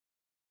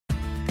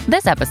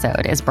This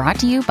episode is brought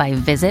to you by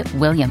Visit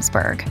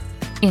Williamsburg.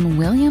 In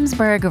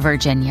Williamsburg,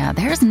 Virginia,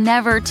 there's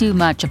never too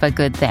much of a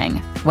good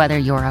thing. Whether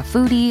you're a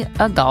foodie,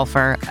 a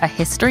golfer, a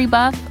history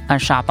buff, a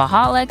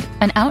shopaholic,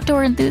 an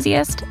outdoor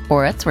enthusiast,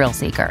 or a thrill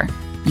seeker,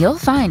 you'll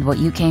find what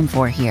you came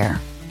for here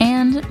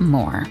and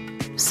more.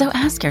 So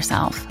ask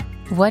yourself,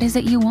 what is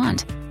it you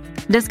want?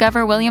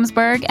 Discover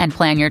Williamsburg and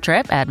plan your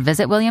trip at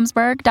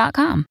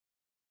visitwilliamsburg.com.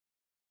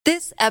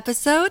 This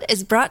episode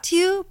is brought to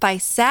you by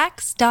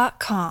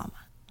Sax.com.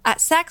 At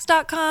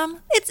Sax.com,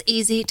 it's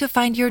easy to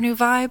find your new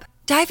vibe.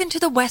 Dive into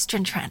the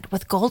Western trend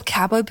with gold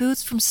cowboy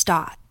boots from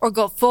Stott, or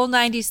go full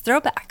 90s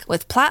throwback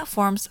with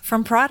platforms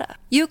from Prada.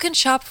 You can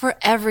shop for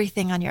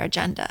everything on your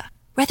agenda,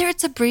 whether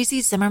it's a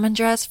breezy Zimmermann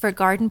dress for a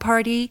garden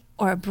party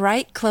or a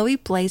bright Chloe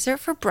blazer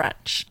for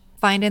brunch.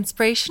 Find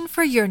inspiration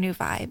for your new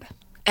vibe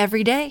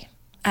every day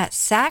at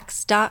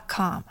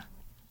Sax.com.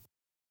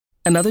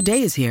 Another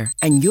day is here,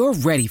 and you're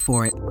ready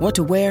for it. What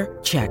to wear?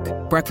 Check.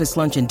 Breakfast,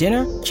 lunch, and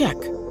dinner? Check.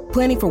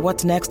 Planning for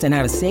what's next and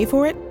how to save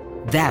for it?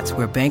 That's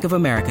where Bank of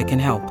America can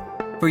help.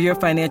 For your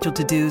financial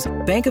to-dos,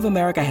 Bank of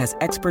America has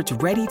experts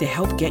ready to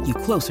help get you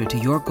closer to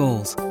your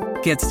goals.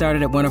 Get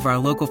started at one of our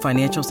local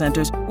financial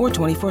centers or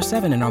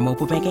 24/7 in our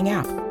mobile banking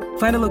app.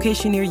 Find a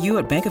location near you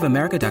at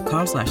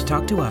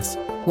bankofamerica.com/talktous.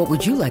 What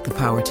would you like the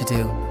power to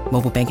do?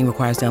 Mobile banking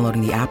requires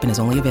downloading the app and is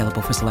only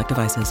available for select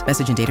devices.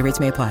 Message and data rates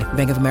may apply.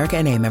 Bank of America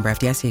N.A., member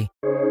FDIC.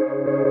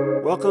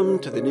 Welcome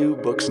to the New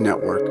Books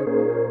Network.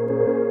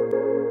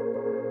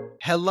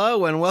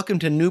 Hello, and welcome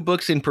to New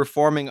Books in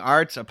Performing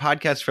Arts, a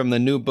podcast from the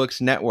New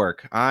Books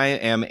Network. I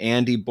am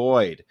Andy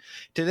Boyd.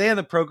 Today on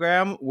the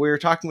program, we're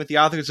talking with the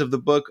authors of the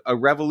book A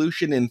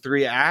Revolution in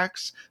Three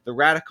Acts, The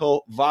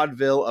Radical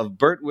Vaudeville of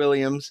Bert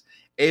Williams,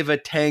 Eva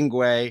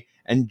Tanguay,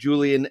 and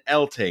Julian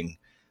Elting.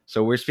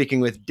 So we're speaking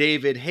with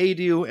David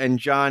Haydu and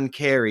John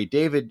Carey.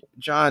 David,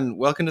 John,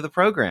 welcome to the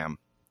program.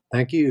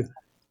 Thank you.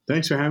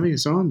 Thanks for having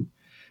us on.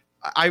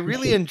 I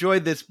really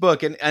enjoyed this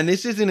book, and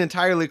this isn't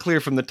entirely clear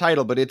from the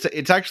title, but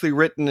it's actually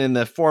written in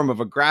the form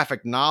of a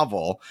graphic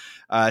novel,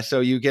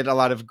 so you get a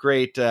lot of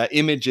great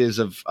images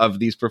of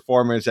these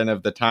performers and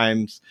of the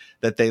times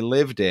that they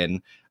lived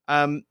in.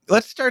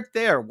 Let's start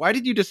there. Why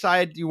did you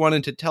decide you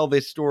wanted to tell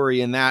this story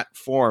in that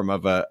form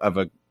of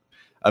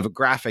a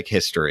graphic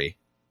history?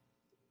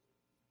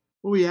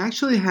 Well, we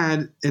actually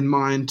had in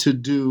mind to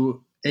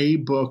do a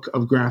book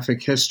of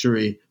graphic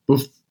history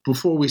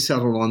before we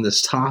settled on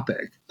this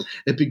topic.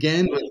 It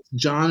began with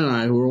John and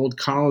I, who are old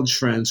college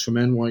friends from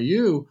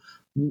NYU,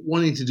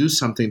 wanting to do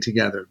something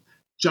together.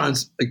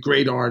 John's a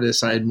great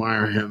artist. I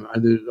admire him.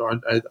 There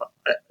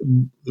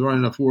aren't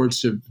enough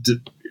words to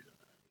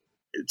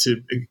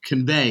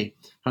convey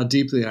how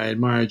deeply I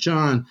admire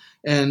John.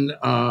 And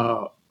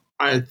I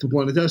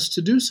wanted us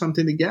to do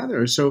something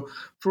together. So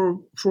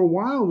for a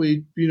while,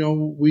 we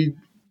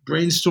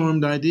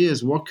brainstormed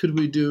ideas. What could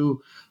we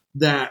do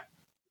that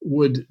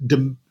would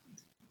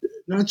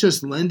not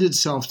just lend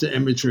itself to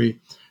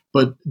imagery,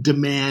 but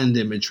demand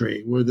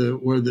imagery, where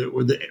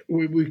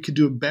we could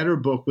do a better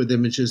book with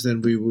images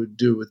than we would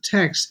do with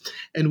text.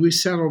 And we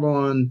settled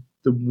on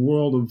the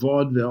world of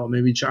vaudeville.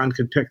 Maybe John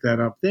could pick that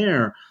up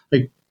there.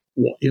 Like,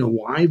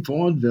 why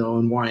vaudeville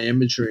and why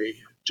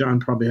imagery? John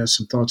probably has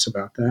some thoughts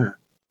about that.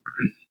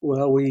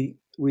 Well, we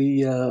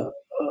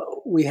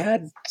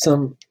had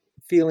some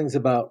feelings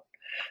about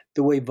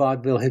the way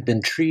vaudeville had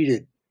been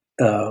treated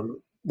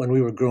when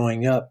we were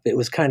growing up. It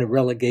was kind of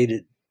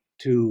relegated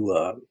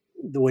to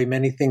the way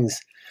many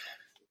things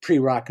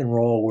pre-rock and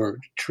roll were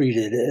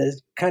treated,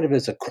 as kind of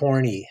as a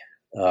corny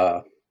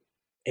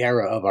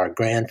era of our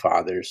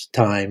grandfather's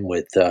time,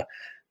 with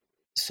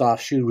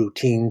soft shoe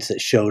routines that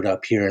showed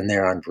up here and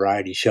there on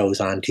variety shows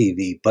on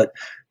TV. But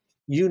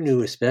you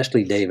knew,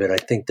 especially David, I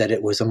think that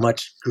it was a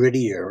much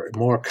grittier,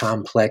 more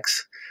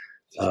complex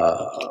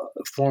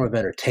form of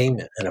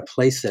entertainment, and a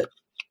place that,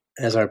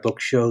 as our book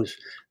shows,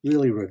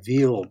 really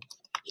revealed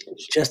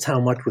just how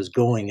much was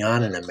going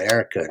on in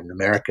America, and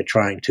America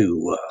trying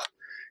to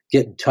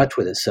get in touch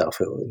with itself.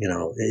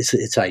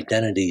 Its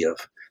identity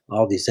of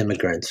all these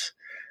immigrants,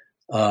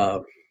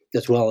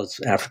 as well as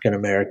African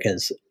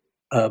Americans.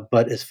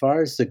 But as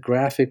far as the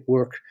graphic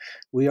work,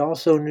 we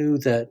also knew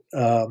that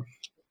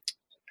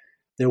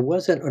there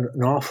wasn't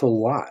an awful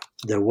lot.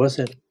 There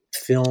wasn't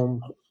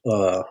film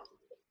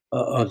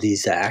of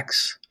these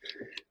acts.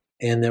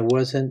 And there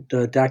wasn't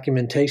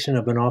documentation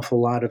of an awful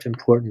lot of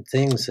important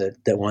things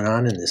that went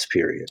on in this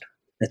period.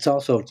 It's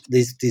also,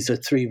 these are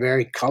three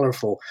very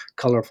colorful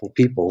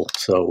people.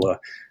 So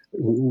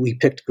we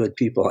picked good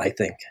people, I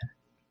think.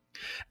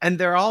 And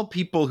they're all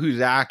people whose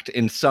act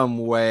in some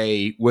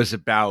way was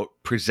about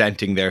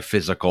presenting their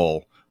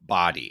physical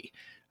body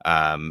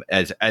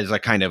as a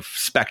kind of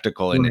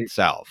spectacle in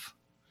itself.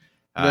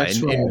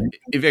 In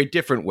very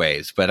different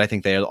ways, but I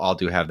think they all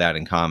do have that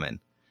in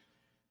common.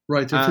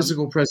 Right, their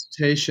physical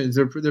presentations,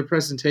 their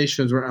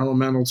presentations were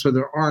elemental to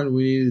their art, and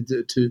we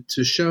needed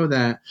to show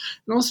that.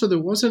 And also, there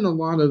wasn't a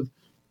lot of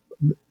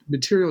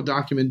material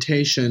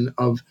documentation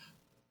of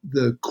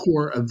the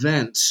core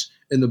events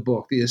in the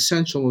book, the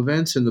essential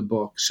events in the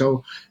book.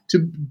 So to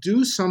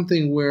do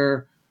something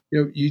where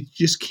you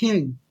just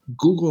can't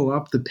Google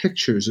up the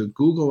pictures or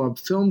Google up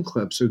film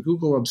clips or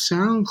Google up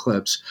sound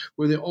clips,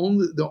 where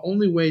the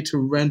only way to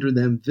render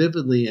them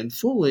vividly and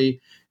fully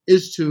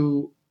is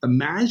to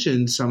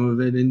imagine some of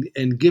it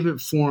and give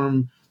it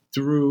form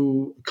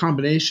through a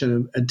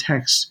combination of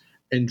text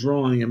and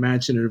drawing,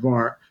 imaginative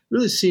art.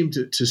 Really seemed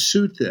to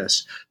suit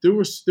this. There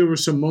were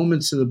some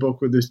moments in the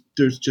book where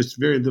there's just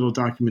very little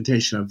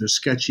documentation of, there's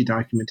sketchy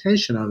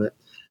documentation of it.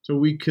 So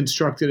we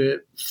constructed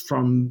it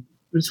from,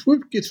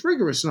 it's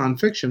rigorous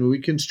nonfiction, but we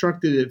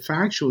constructed it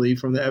factually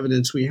from the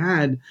evidence we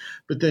had,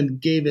 but then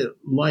gave it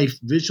life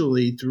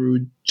visually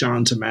through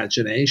John's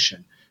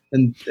imagination,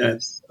 and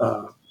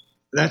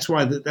that's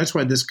why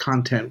this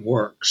content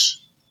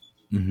works.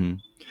 Mm-hmm.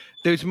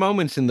 There's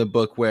moments in the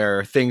book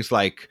where things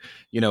like,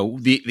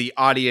 the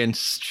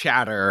audience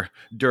chatter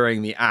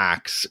during the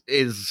acts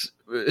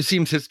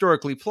seems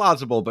historically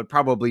plausible, but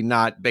probably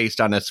not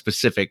based on a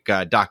specific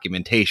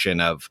documentation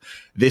of,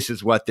 this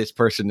is what this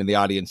person in the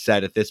audience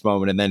said at this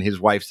moment, and then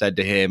his wife said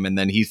to him, and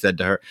then he said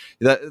to her.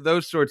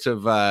 Those sorts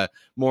of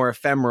more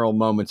ephemeral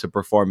moments of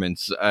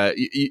performance,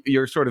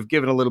 you're sort of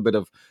given a little bit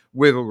of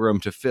wiggle room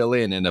to fill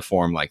in a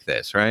form like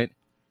this, right?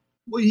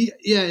 Well,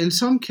 yeah. In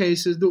some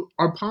cases,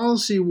 our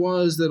policy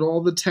was that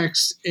all the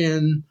text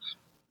in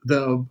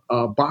the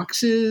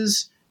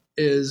boxes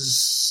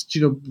is,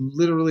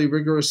 literally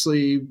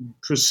rigorously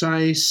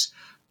precise,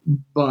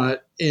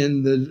 but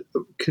in the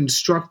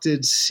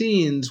constructed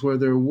scenes where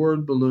there are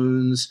word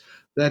balloons,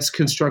 that's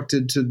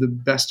constructed to the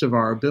best of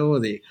our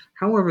ability.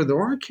 However,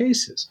 there are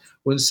cases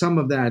when some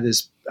of that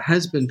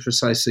has been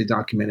precisely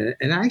documented.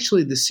 And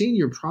actually, the scene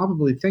you're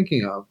probably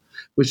thinking of,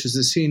 which is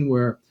the scene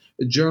where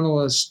a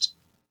journalist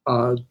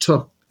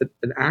took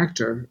an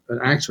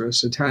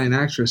actress, Italian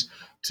actress,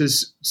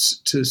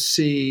 to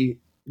see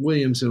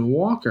Williams and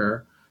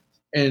Walker,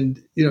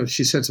 and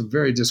she said some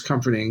very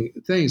discomforting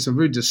things, some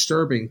very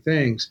disturbing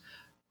things.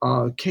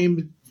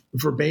 Came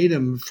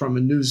verbatim from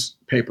a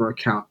newspaper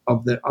account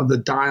of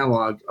the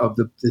dialogue of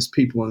these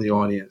people in the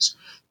audience,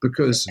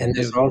 because and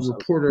the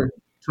reporter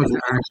took an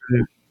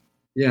action.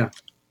 Yeah.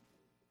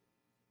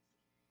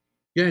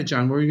 Yeah,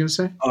 John, what were you going to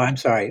say? Oh, I'm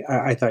sorry.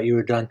 I thought you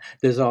were done.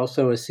 There's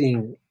also a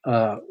scene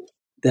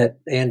that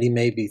Andy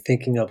may be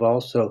thinking of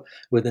also,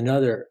 with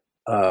another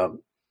man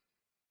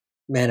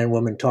and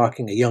woman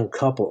talking, a young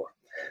couple,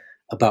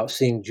 about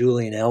seeing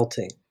Julian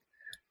Elting.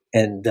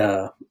 And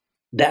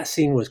that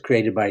scene was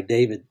created by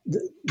David.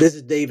 This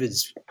is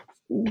David's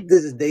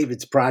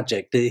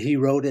project. He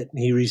wrote it,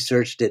 he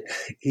researched it.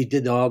 He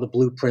did all the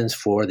blueprints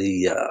for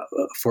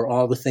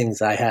all the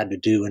things I had to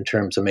do in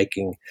terms of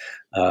making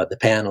the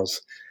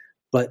panels.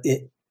 But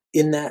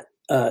in that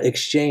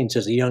exchange,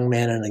 there's a young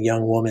man and a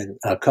young woman,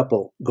 a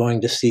couple, going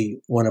to see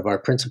one of our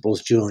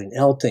principals, Julian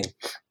Elting.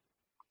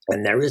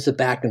 And there is a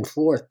back and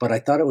forth, but I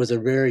thought it was a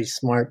very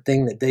smart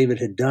thing that David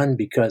had done,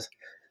 because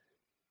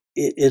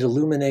it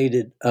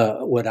illuminated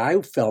what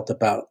I felt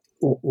about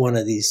one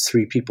of these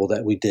three people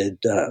that we did,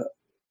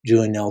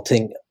 Julian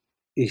Elting.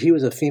 He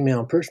was a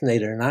female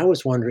impersonator, and I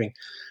was wondering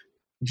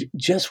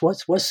just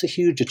what's the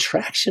huge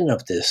attraction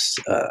of this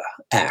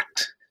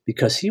act,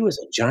 because he was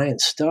a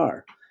giant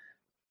star.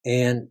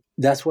 And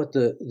that's what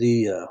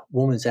the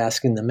woman's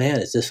asking the man: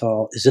 is this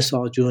all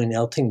Julian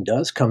Elting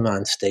does? Come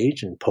on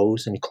stage and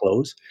pose and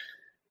close?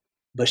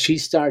 But she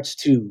starts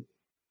to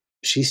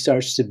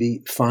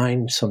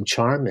find some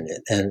charm in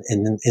it, and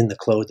in the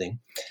clothing,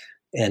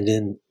 and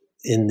in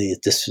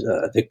this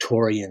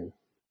Victorian,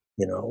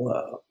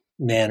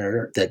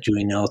 manner that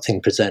Julian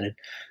Elting presented.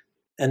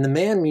 And the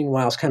man,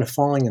 meanwhile, is kind of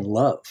falling in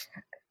love.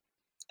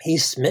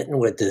 He's smitten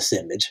with this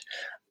image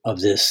of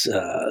this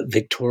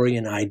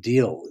Victorian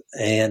ideal,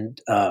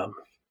 and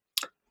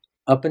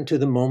up until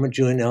the moment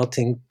Julian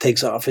Elting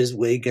takes off his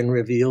wig and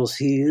reveals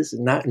he is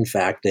not, in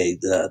fact,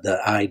 the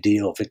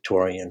ideal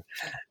Victorian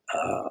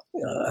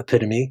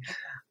epitome.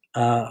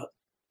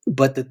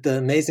 But the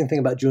amazing thing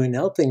about Julian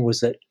Elting was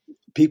that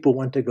people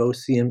went to go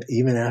see him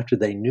even after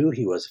they knew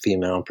he was a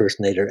female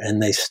impersonator,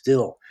 and they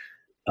still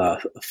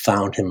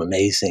found him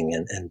amazing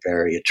and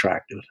very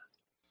attractive.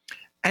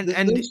 And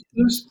if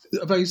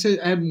I can say,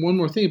 add one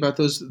more thing about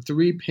those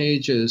 3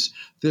 pages,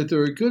 that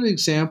they're a good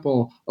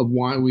example of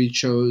why we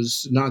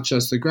chose not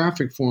just the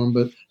graphic form,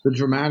 but the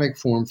dramatic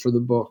form for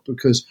the book,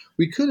 because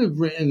we could have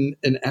written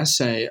an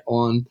essay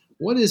on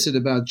what is it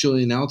about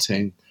Julian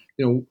Elting,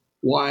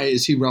 why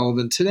is he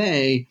relevant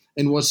today,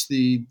 and what's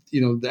the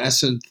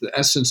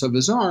essence of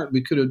his art.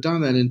 We could have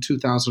done that in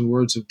 2,000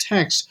 words of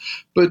text,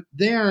 but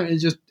there in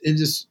just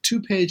 2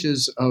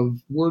 pages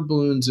of word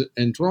balloons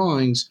and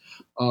drawings,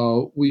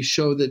 we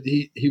show that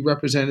he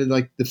represented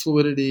like the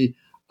fluidity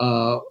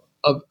of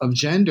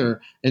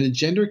gender, and a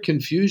gender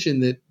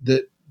confusion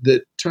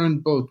that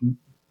turned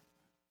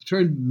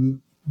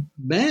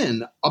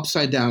men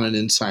upside down and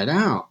inside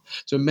out.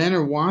 So men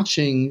are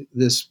watching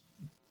this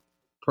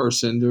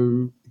person,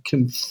 they're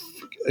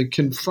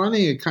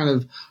confronting a kind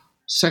of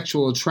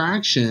sexual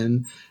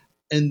attraction,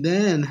 and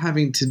then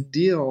having to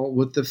deal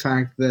with the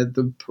fact that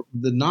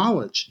the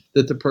knowledge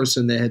that the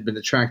person they had been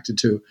attracted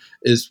to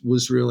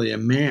was really a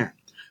man.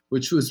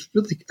 which was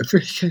really a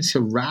very kind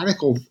of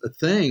radical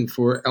thing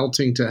for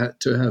Elting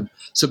to have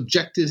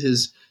subjected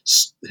his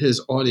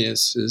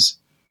audiences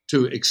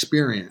to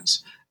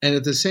experience. And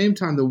at the same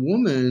time, the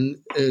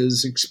woman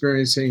is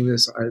experiencing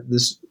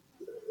this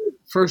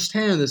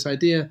firsthand, this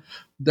idea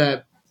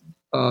that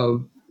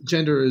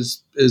gender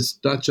is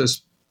not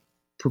just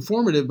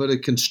performative, but a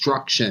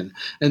construction,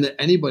 and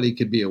that anybody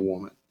could be a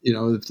woman.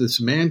 If this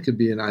man could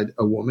be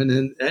a woman,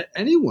 and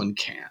anyone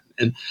can.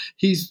 And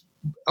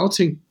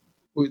Elting.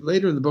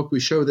 Later in the book, we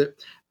show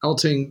that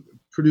Elting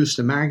produced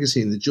a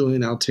magazine, the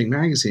Julian Elting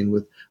magazine,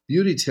 with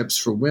beauty tips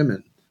for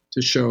women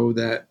to show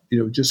that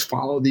just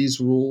follow these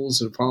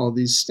rules and follow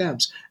these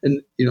steps,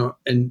 and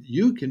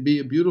you can be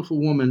a beautiful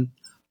woman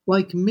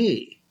like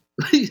me.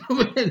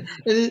 and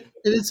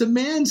it's a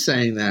man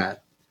saying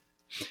that,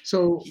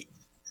 so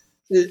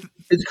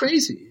it's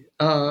crazy.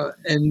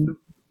 And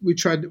we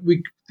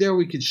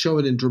could show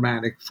it in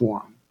dramatic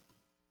form.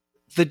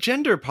 The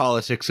gender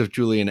politics of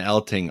Julian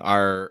Elting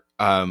are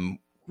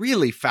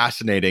really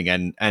fascinating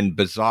and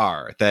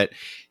bizarre, that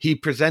he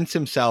presents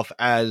himself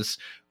as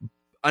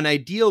an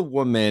ideal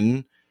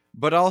woman,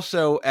 but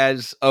also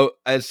as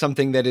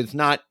something that is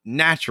not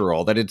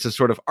natural, that it's a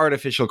sort of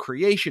artificial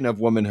creation of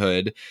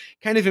womanhood,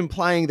 kind of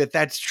implying that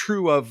that's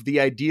true of the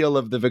ideal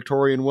of the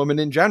Victorian woman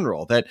in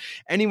general, that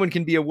anyone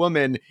can be a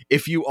woman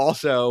if you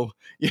also,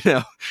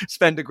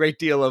 spend a great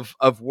deal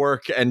of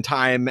work and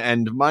time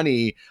and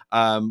money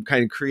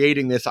kind of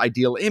creating this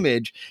ideal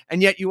image.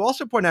 And yet you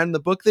also point out in the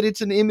book that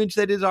it's an image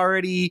that is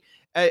already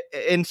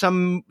in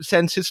some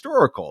sense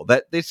historical,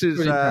 that this is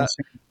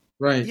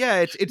right. Yeah,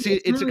 it's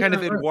really a kind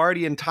of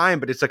Edwardian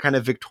time, but it's a kind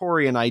of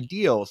Victorian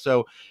ideal.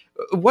 So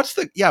what's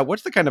the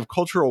kind of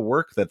cultural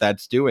work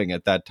that's doing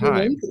at that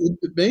time?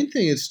 The main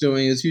thing it's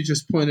doing, as you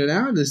just pointed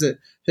out, is that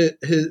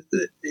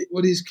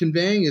what he's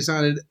conveying is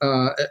not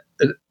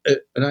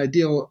an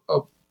ideal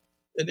of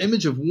an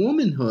image of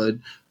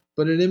womanhood,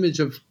 but an image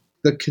of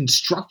the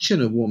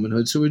construction of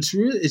womanhood. So it's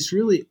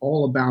really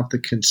all about the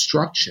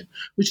construction,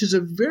 which is a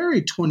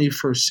very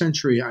 21st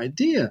century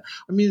idea.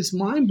 I mean, it's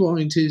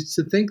mind-blowing to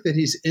think that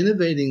he's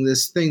innovating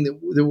this thing that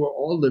we're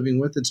all living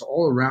with. It's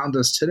all around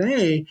us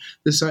today,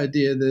 this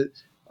idea that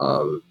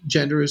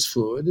gender is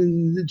fluid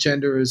and the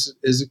gender is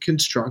a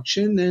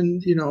construction,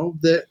 and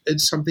that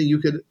it's something you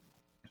could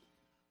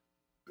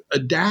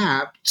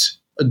adapt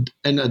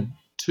and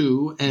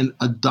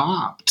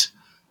adopt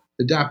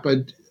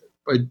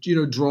by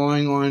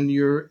drawing on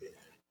your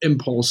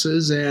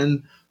impulses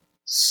and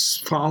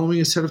following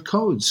a set of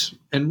codes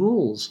and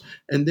rules.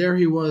 And there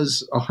he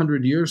was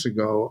 100 years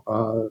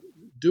ago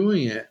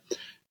doing it,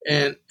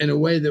 and in a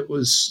way that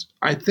was,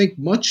 I think,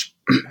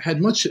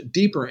 had much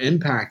deeper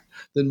impact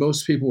than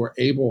most people were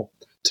able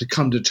to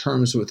come to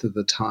terms with at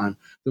the time.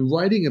 The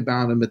writing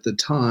about him at the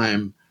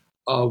time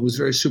was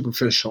very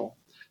superficial.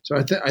 So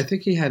I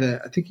think he had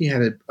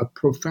a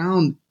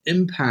profound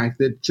impact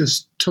that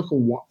just took a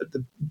while,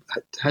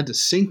 had to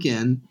sink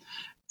in,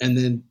 and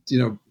then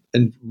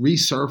and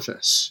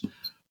resurface,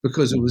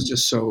 because it was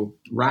just so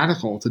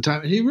radical at the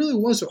time. And he really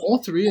was.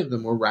 All three of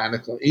them were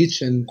radical,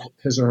 each in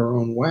his or her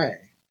own way.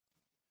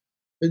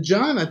 And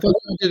John, I thought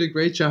you did a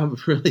great job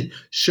of really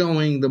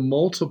showing the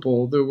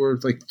multiple. There were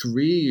like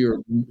 3 or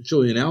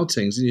Julian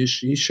Eltings, and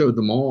he showed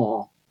them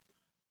all.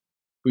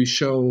 We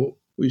showed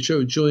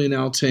Julian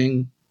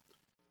Elting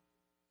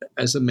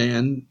as a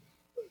man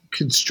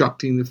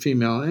constructing the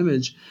female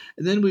image.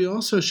 And then we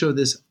also show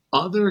this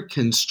other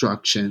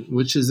construction,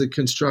 which is the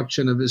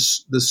construction of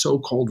the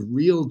so-called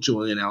real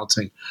Julian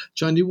Elting.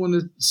 John, do you want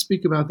to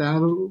speak about that a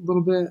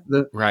little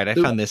bit? Right. I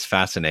found this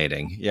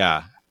fascinating.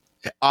 Yeah.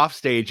 Off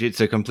stage,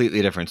 it's a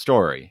completely different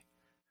story.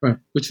 Right.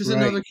 Which is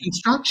another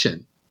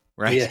construction.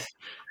 Right. Yeah.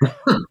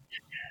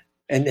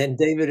 And then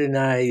David and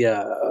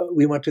I,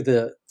 we went to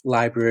the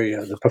library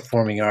of the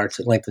Performing Arts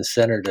at Lincoln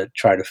Center to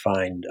try to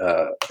find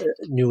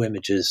new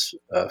images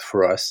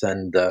for us,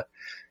 and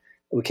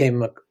we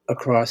came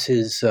across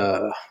his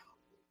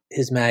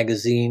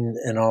magazine,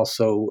 and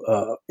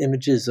also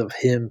images of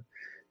him,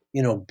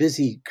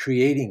 busy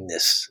creating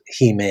this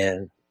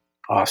He-Man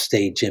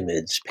offstage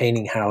image,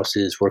 painting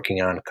houses,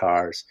 working on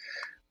cars,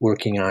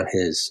 working on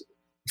his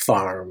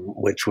farm,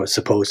 which was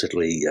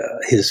supposedly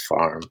his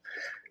farm.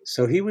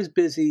 So he was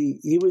busy.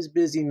 He was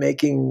busy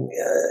making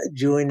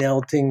Julian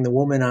Elting the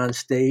woman on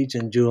stage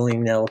and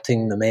Julian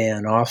Elting the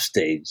man off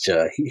stage.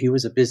 He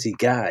was a busy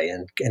guy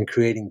and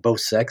creating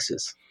both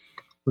sexes.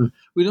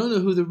 We don't know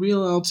who the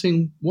real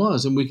Elting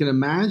was, and we can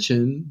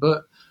imagine,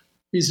 but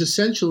he's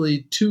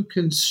essentially two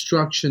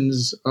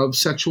constructions of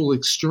sexual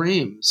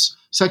extremes,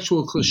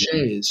 sexual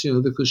cliches.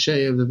 The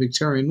cliche of the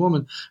Victorian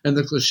woman and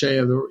the cliche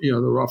of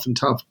the rough and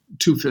tough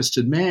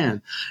two-fisted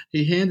man.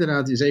 He handed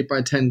out these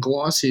 8x10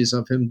 glossies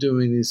of him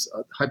doing these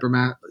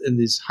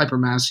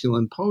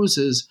hypermasculine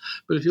poses,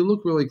 but if you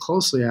look really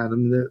closely at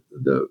him,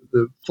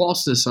 the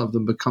falseness of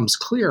them becomes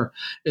clear.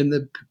 In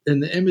the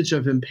image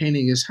of him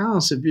painting his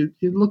house, if you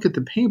look at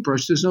the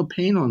paintbrush, there's no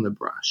paint on the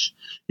brush.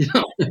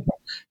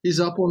 He's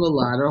up on the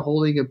ladder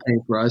holding a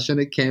paintbrush and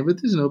a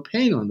canvas. There's no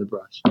paint on the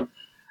brush.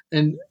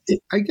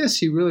 I guess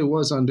he really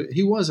was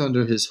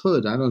under his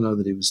hood. I don't know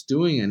that he was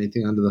doing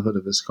anything under the hood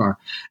of his car.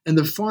 And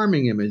the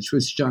farming image,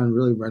 which John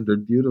really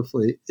rendered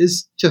beautifully,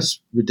 is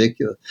just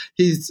ridiculous.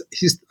 He's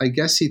I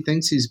guess he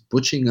thinks he's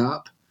butching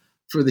up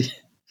for the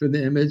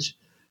image,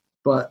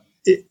 but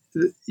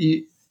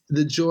the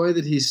joy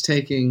that he's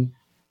taking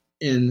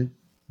in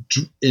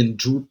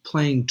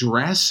playing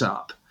dress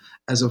up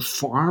as a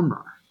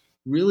farmer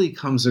really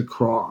comes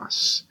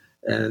across.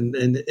 And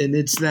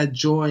it's that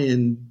joy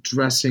in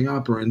dressing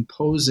up or in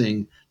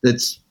posing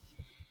that's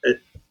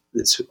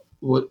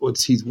what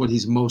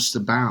he's most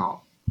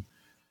about.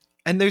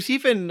 And there's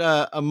even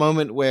a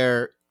moment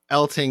where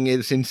Elting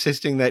is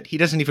insisting that he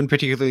doesn't even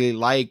particularly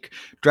like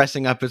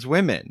dressing up as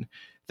women,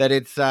 that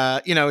it's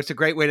it's a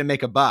great way to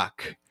make a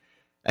buck,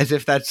 as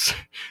if that's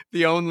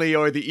the only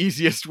or the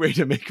easiest way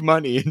to make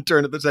money in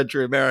turn of the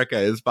century America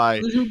is by.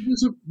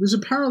 There's a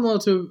parallel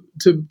to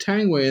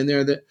Tangway in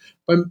there, that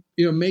by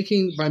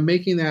making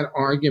that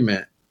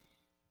argument,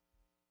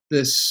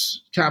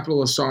 this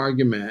capitalist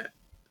argument,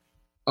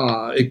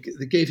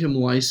 it gave him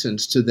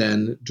license to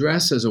then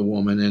dress as a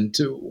woman and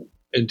to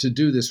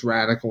do this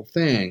radical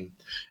thing.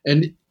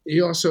 And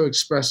he also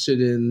expressed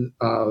it in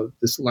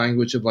this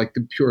language of like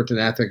the Puritan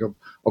ethic of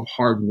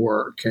hard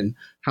work and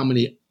how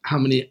many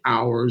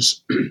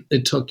hours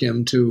it took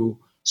him to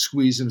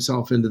squeeze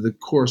himself into the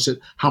corset,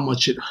 how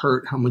much it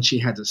hurt, how much he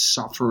had to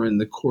suffer in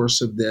the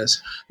course of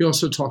this. He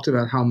also talked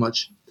about how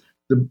much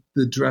the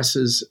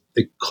dresses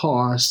it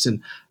cost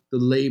and the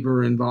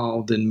labor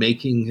involved in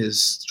making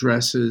his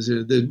dresses.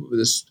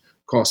 This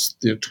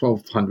cost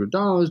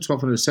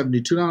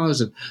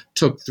 $1,272 and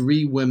took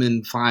 3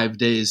 women 5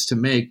 days to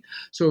make.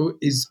 So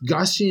he's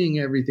gussying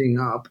everything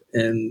up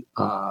in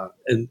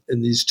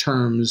these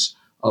terms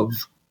of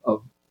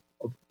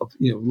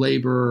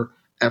labor,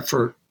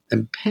 effort,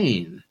 and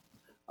pain,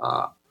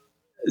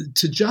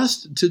 to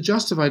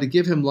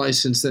give him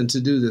license then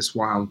to do this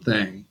wild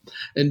thing.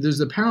 And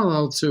there's a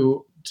parallel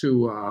to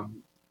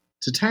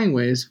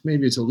Tangway's,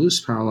 maybe it's a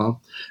loose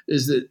parallel,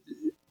 is that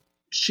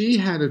she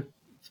had a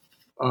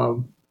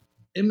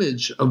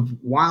image of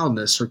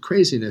wildness or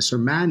craziness or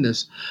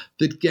madness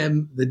that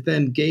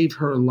then gave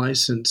her a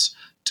license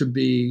to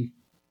be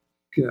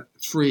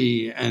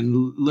free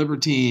and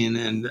libertine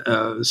and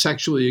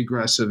sexually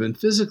aggressive and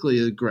physically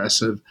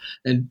aggressive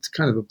and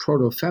kind of a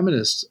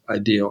proto-feminist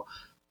ideal,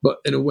 but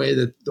in a way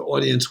that the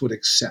audience would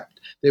accept.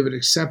 They would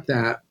accept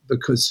that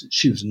because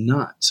she was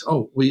nuts.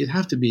 Oh, well, you'd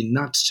have to be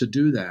nuts to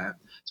do that.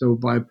 So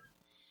by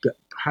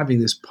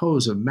having this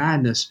pose of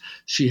madness,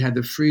 she had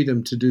the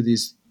freedom to do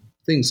these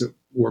things that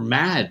were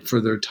mad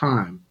for their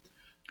time.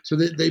 So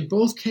they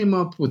both came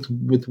up with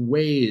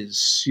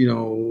ways,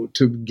 to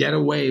get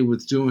away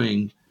with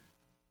doing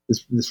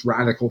this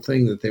radical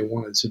thing that they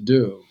wanted to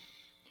do.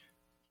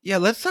 Yeah,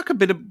 let's talk a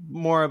bit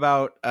more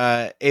about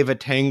Eva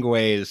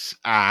Tangway's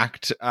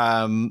act.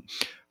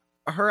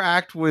 Her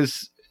act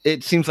was,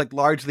 it seems like,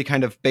 largely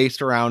kind of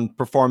based around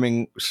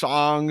performing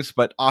songs,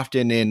 but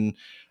often in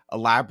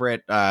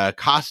elaborate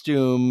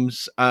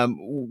costumes.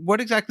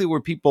 What exactly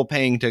were people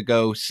paying to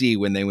go see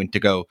when they went to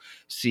go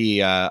see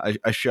a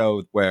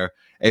show where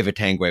Eva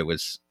Tangway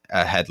was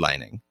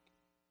headlining?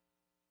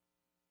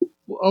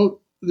 Well,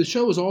 the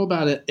show was all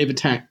about Eva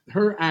Tangway.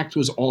 Her act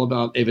was all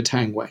about Eva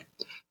Tangway.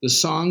 The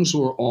songs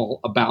were all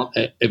about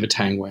Eva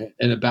Tangway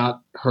and about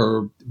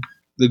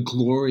the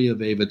glory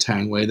of Eva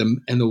Tangway,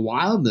 and the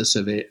wildness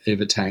of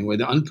Eva Tangway,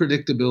 the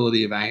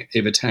unpredictability of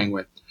Eva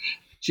Tangway.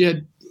 She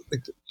had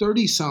like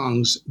 30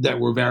 songs that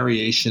were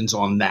variations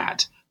on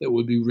that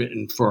would be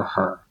written for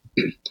her.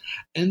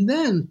 And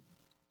then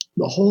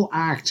the whole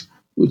act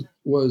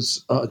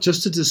was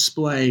just a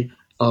display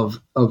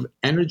of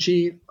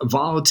energy,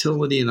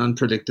 volatility, and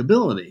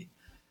unpredictability.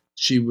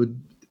 She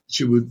would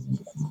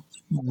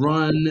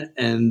run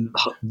and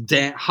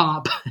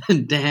hop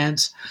and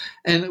dance,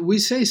 and we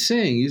say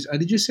sing.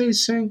 Did you say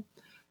sing?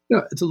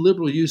 It's a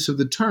liberal use of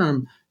the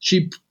term.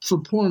 She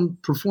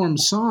performed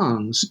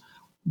songs,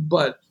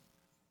 but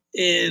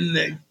in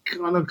the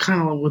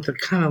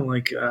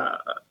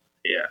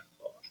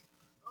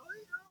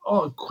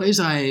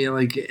quasi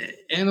like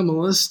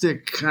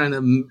animalistic kind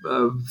of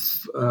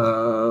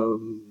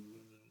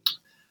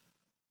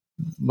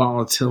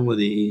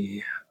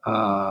volatility.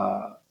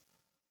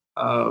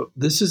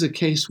 This is a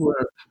case where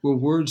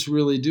words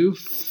really do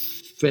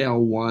fail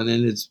one,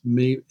 and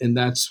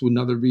that's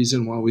another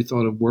reason why we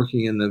thought of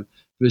working in the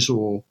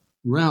visual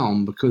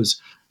realm,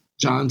 because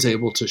John's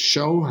able to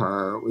show.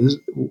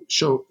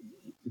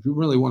 If you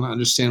really want to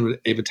understand what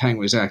Eva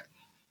Tangway's act,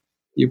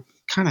 you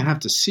kind of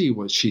have to see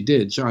what she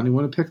did. John, you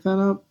want to pick that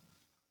up?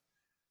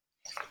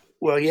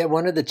 Well, yeah.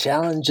 One of the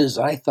challenges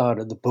I thought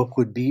of the book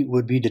would be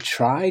to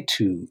try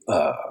to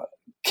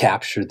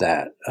capture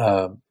that,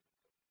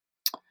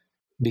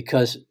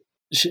 because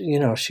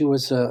she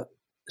was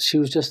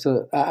just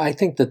I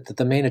think that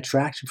the main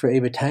attraction for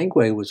Eva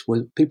Tangway was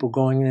people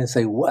going in and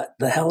say, what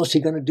the hell is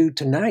she going to do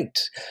tonight?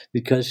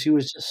 Because she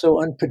was just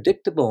so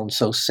unpredictable and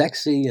so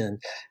sexy,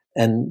 and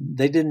and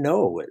they didn't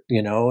know it,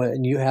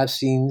 and you have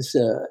scenes,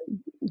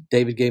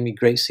 David gave me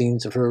great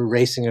scenes of her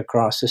racing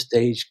across the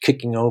stage,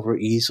 kicking over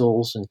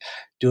easels and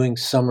doing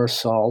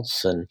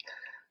somersaults. And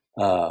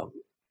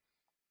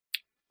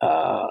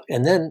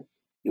then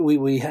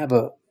we have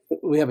a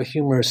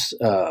humorous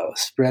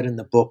spread in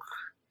the book,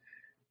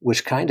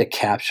 which kind of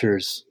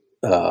captures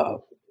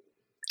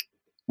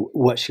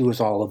what she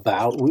was all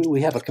about.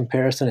 We have a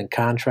comparison and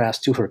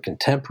contrast to her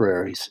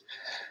contemporaries,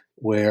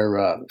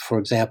 where, for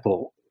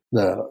example,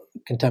 the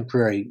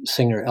contemporary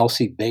singer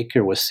Elsie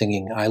Baker was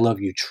singing "I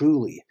Love You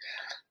Truly,"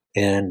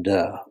 and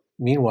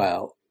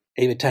meanwhile,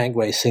 Ava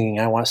Tangway singing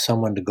 "I Want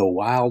Someone to Go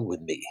Wild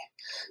with Me."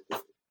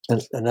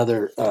 And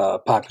another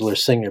popular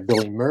singer,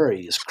 Billy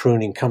Murray, is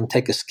crooning "Come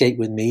Take a Skate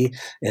with Me,"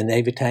 and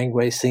Ava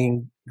Tangway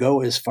singing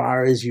 "Go as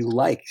Far as You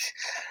Like."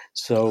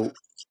 So,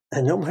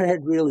 and no one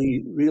had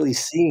really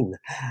seen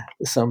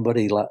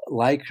somebody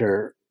like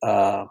her.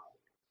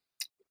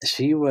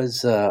 She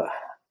was.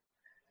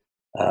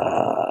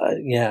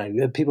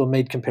 People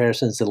made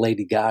comparisons to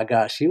Lady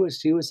Gaga. She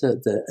was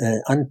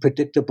an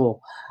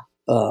unpredictable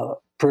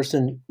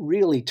person,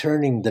 really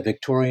turning the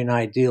Victorian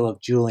ideal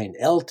of Julian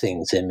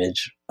Elting's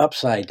image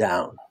upside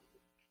down.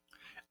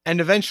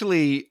 And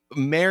eventually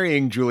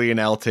marrying Julian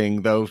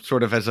Elting, though,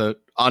 sort of as a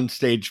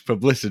onstage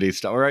publicity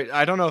stuff. Right?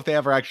 I don't know if they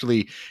ever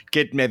actually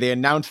they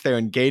announced their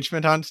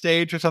engagement on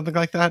stage or something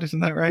like that.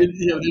 Isn't that right?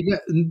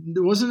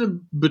 It wasn't a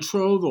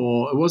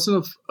betrothal. It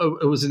wasn't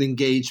it was an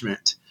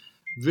engagement.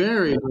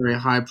 Very, very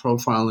high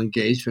profile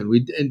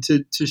engagement.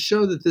 To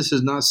show that this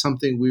is not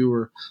something we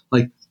were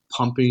like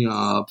pumping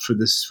up for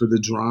the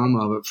drama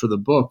of it for the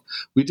book,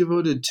 we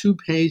devoted 2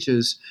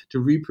 pages to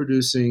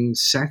reproducing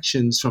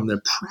sections from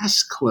the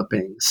press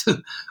clippings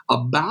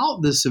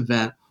about this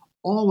event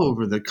all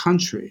over the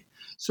country.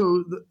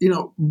 So,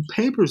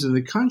 papers in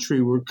the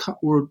country were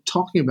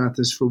talking about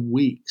this for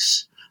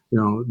weeks.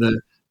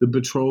 The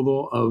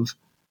betrothal of,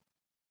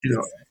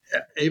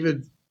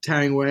 Ava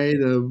Tangway,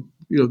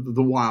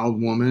 the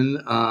wild woman,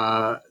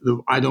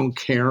 the I don't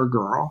care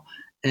girl,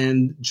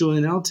 and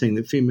Julian Elting,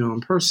 the female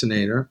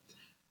impersonator.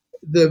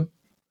 The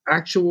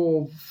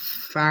actual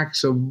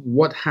facts of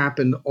what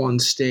happened on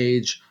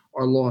stage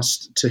are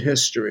lost to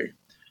history.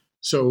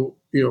 So,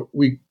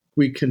 we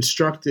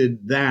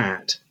constructed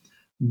that,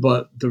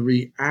 but the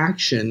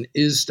reaction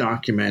is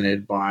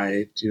documented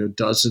by,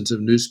 dozens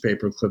of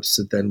newspaper clips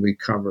that then we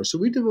cover. So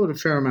we devote a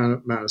fair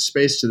amount of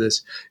space to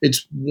this.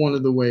 It's one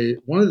of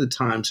the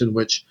times in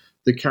which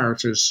the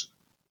characters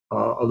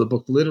of the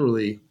book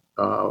literally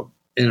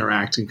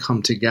interact and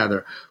come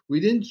together.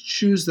 We didn't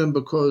choose them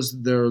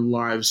because their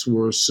lives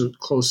were so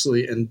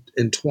closely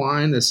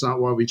entwined. That's not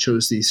why we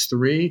chose these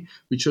 3.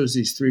 We chose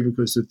these 3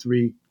 because they're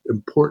 3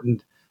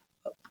 important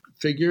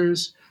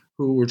figures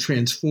who were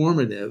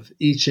transformative,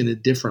 each in a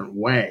different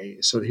way.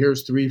 So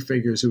here's 3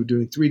 figures who were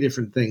doing 3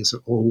 different things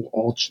that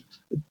all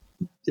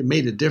it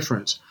made a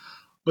difference.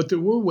 But there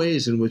were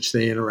ways in which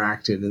they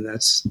interacted, and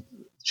that's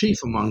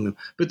chief among them.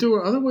 But there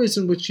were other ways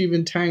in which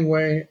even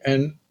Tangway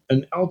and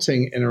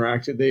Elting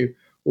interacted. They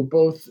were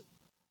both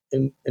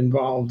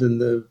involved in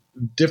the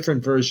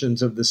different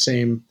versions of the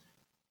same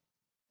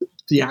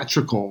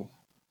musical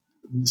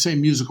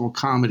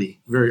comedy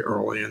very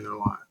early in their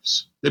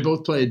lives. They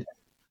both played,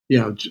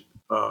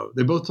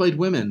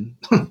 women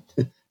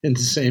in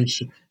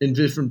in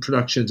different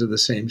productions of the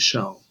same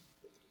show.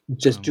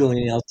 Just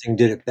Julian Elting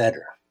did it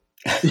better.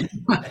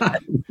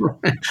 Right.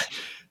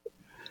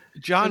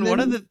 John,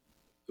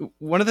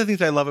 one of the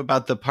things I love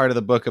about the part of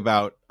the book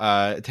about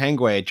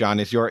Tangway, John,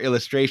 is your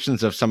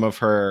illustrations of some of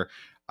her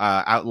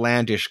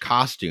outlandish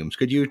costumes.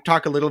 Could you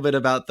talk a little bit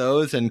about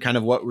those and kind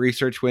of what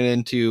research went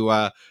into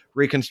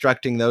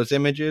reconstructing those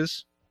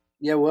images?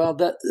 Yeah, well,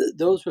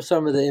 those were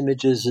some of the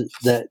images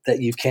that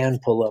you can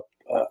pull up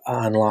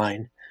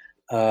online.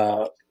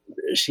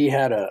 She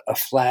had a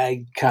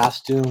flag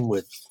costume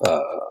with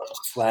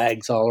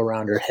flags all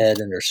around her head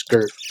and her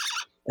skirt,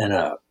 and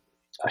a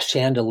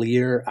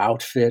chandelier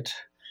outfit.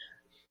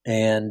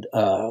 And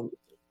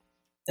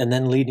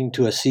then leading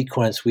to a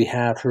sequence, we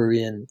have her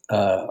in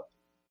a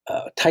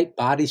tight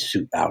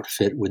bodysuit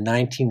outfit with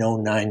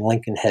 1909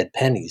 Lincoln Head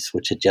pennies,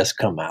 which had just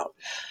come out.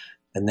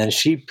 And then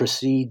she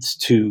proceeds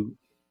to,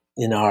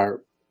 in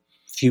our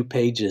few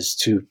pages,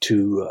 to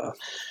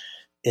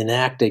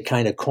enact a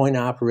kind of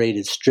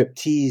coin-operated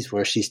striptease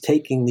where she's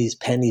taking these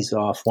pennies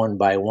off one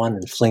by one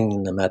and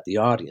flinging them at the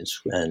audience.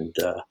 And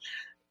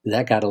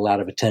that got a lot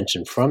of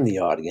attention from the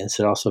audience.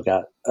 It also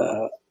got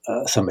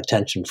some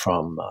attention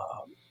from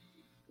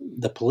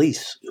the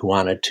police who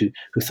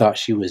thought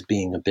she was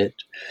being a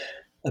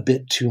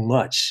bit too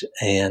much.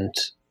 And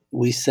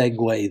we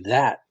segue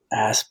that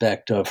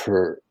aspect of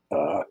her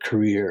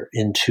career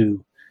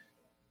into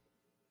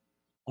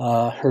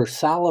her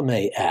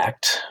Salome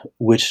act,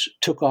 which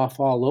took off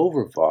all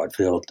over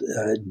vaudeville.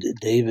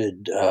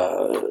 David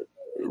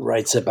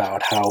writes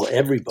about how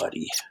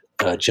everybody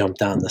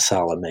jumped on the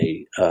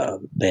Salome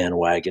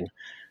bandwagon,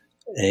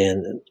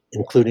 and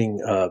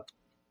including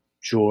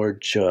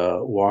George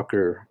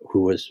Walker,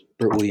 who was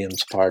Burt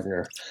Williams'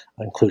 partner,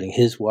 including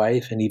his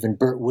wife, and even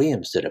Burt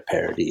Williams did a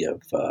parody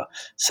of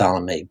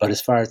Salome. But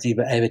as far as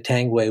Eva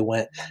Tangway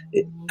went,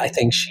 I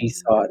think she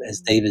thought,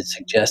 as David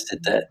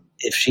suggested, that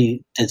if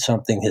she did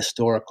something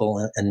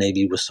historical and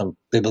maybe with some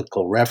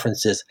biblical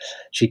references,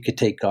 she could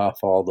take off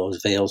all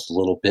those veils a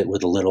little bit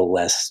with a little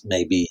less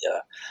maybe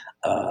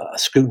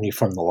scrutiny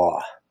from the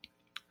law.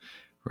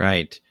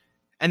 Right.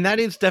 And that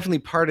is definitely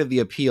part of the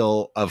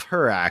appeal of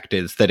her act,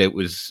 is that it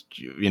was,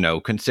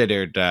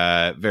 considered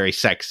very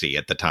sexy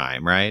at the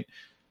time, right?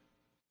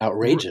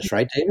 Outrageous,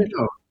 right, David?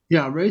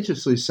 Yeah,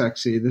 outrageously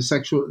sexy. Her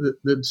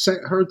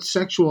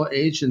sexual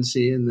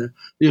agency and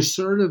the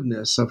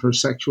assertiveness of her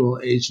sexual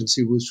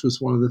agency was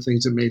one of the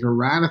things that made her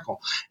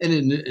radical, and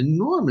an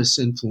enormous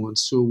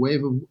influence to a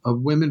wave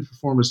of women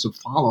performers to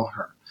follow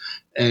her.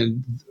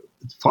 And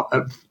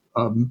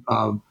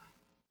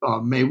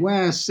Mae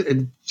West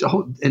and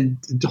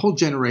the whole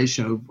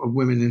generation of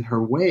women in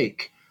her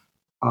wake.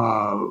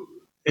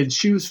 And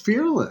she was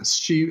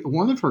fearless.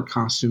 One of her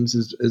costumes,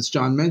 as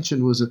John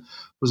mentioned, was a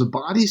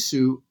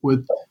bodysuit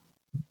with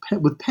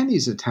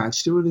pennies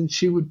attached to it, and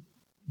she would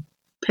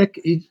pick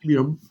each,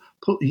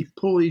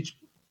 pull each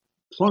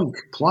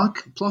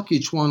pluck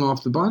each one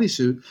off the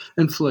bodysuit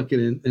and flick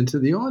it into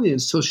the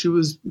audience till she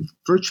was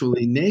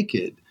virtually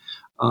naked.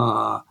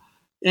 There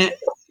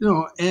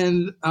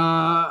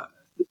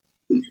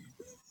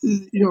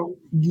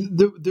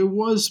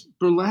was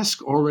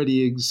burlesque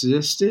already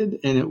existed,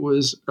 and it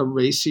was a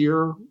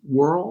racier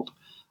world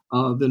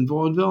than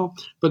vaudeville,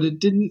 but it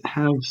didn't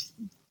have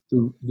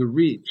the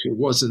reach. It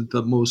wasn't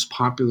the most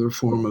popular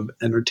form of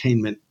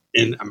entertainment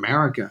in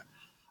America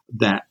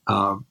that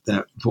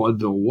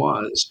vaudeville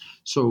was.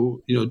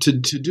 So, to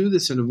do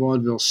this in a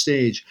vaudeville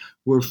stage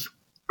where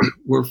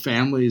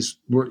families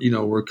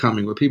were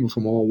coming, where people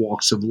from all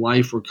walks of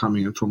life were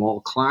coming, and from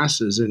all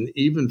classes, and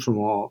even from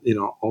all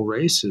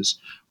races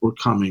were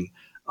coming,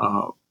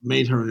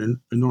 made her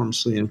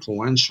enormously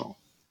influential.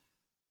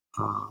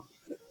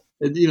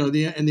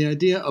 The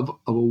idea of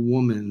a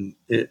woman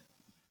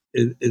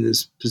in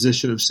this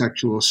position of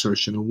sexual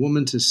assertion, a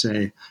woman to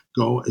say,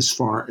 "Go as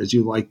far as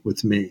you like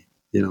with me,"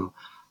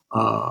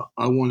 I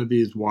want to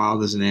be as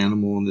wild as an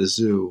animal in the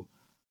zoo,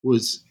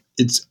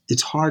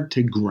 it's hard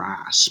to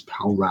grasp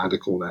how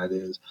radical that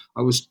is.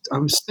 I was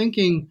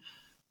thinking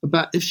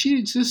about if she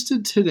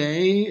existed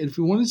today, if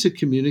we wanted to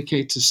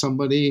communicate to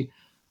somebody,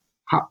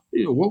 how,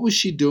 what was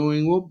she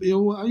doing? Well,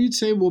 you'd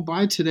say, well,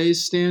 by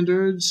today's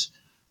standards,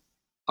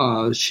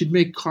 she'd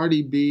make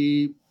Cardi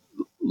B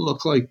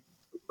look like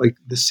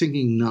the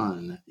singing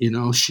nun.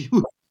 She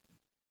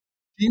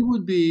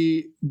would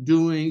be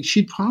doing.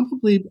 She'd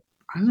probably,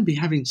 I don't know, be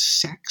having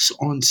sex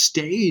on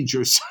stage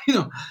or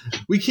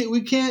we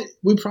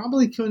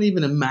probably couldn't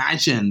even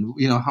imagine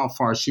how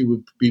far she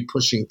would be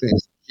pushing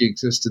things if she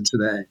existed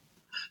today.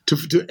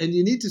 And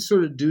you need to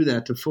sort of do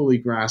that to fully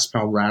grasp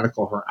how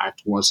radical her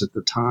act was at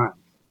the time.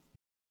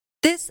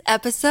 This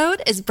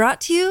episode is brought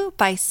to you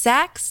by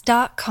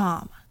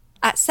Saks.com.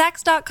 At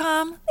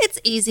Saks.com, it's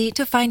easy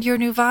to find your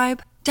new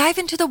vibe. Dive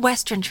into the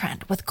Western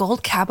trend with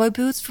gold cowboy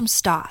boots from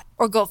Stott,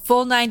 or go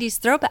full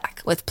 90s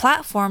throwback with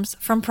platforms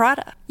from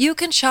Prada. You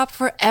can shop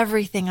for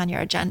everything on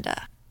your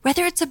agenda,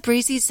 whether it's a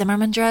breezy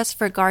Zimmermann dress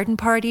for a garden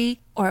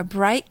party or a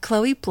bright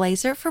Chloe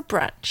blazer for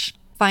brunch.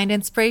 Find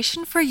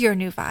inspiration for your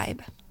new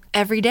vibe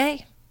every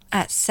day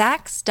at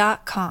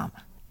Saks.com.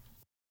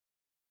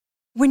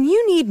 When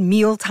you need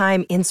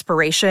mealtime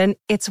inspiration,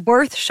 it's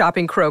worth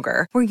shopping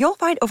Kroger, where you'll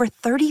find over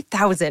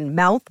 30,000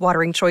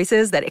 mouth-watering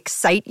choices that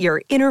excite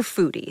your inner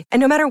foodie. And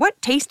no matter what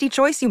tasty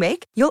choice you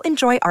make, you'll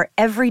enjoy our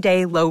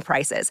everyday low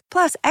prices,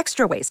 plus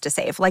extra ways to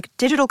save, like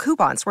digital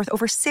coupons worth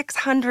over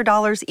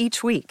 $600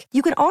 each week.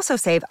 You can also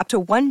save up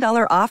to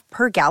 $1 off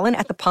per gallon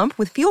at the pump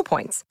with fuel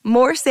points.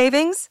 More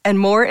savings and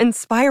more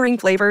inspiring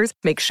flavors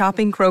make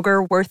shopping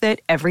Kroger worth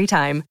it every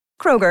time.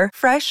 Kroger,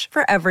 fresh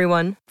for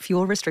everyone.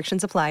 Fuel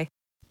restrictions apply.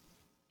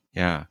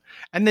 Yeah.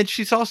 And then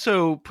she's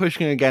also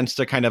pushing against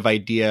a kind of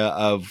idea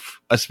of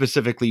a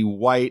specifically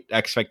white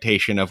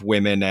expectation of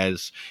women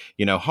as,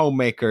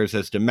 homemakers,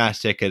 as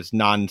domestic, as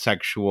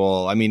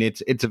non-sexual. I mean,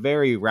 it's a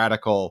very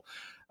radical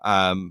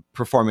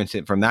performance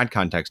from that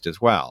context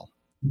as well.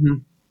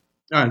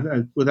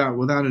 Mm-hmm.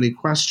 Without any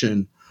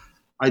question.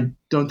 I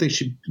don't think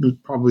she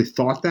probably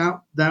thought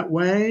that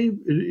way,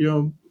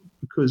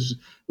 because it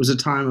was a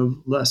time of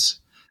less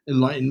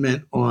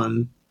enlightenment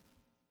on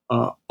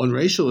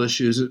racial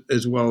issues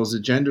as well as the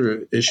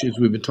gender issues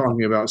we've been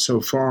talking about so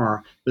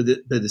far, but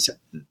it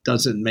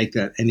doesn't make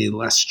that any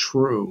less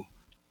true.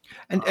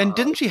 And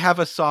didn't she have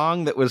a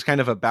song that was kind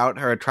of about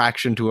her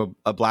attraction to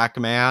a black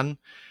man?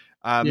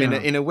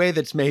 In a way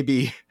that's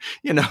maybe,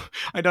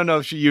 I don't know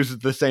if she uses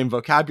the same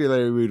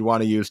vocabulary we'd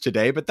want to use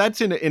today, but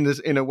that's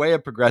in a way a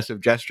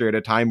progressive gesture at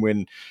a time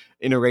when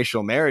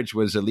interracial marriage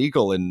was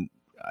illegal in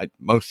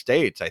most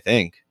states, I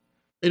think.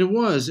 And it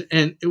was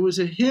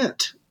a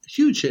hit.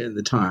 Huge hit at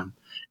the time,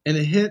 and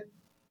a hit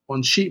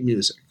on sheet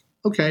music.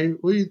 okay,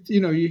 well,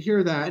 you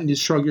hear that and you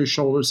shrug your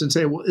shoulders and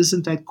say, well,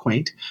 isn't that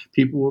quaint?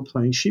 People were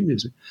playing sheet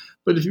music.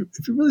 But if you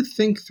really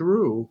think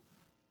through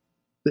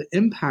the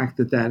impact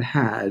that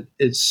had,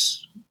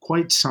 it's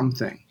quite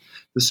something.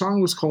 The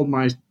song was called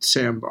My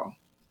Sambo,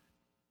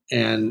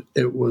 and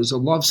it was a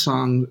love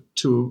song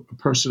to a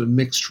person of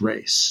mixed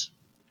race.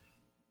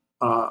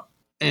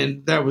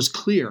 And that was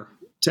clear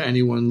to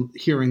anyone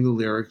hearing the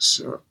lyrics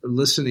or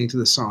listening to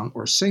the song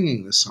or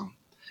singing the song.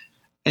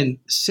 And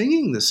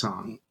singing the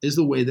song is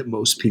the way that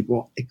most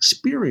people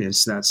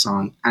experience that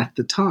song at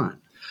the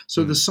time.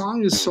 So the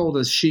song is sold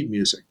as sheet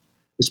music.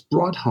 It's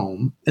brought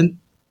home, and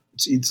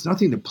it's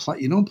nothing to play.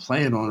 You don't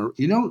play it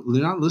you're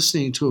not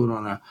listening to it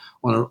on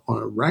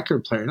a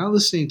record player. You're not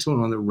listening to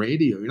it on the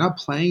radio. You're not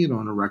playing it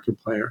on a record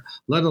player,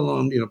 let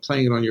alone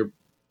playing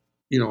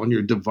it on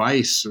your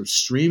device or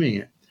streaming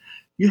it.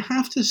 You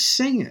have to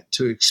sing it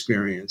to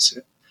experience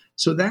it.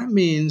 So that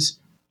means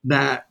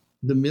that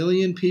the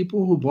million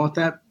people who bought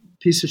that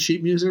piece of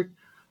sheet music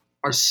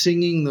are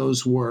singing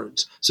those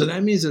words. So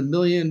that means a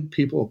million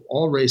people of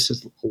all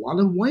races, a lot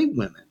of white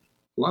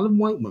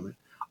women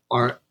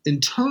are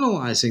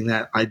internalizing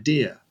that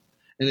idea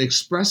and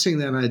expressing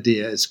that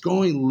idea. It's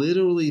going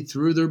literally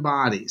through their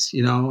bodies,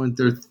 and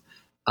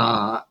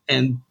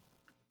and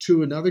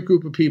to another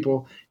group of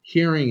people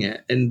hearing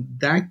it. And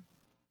that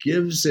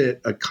gives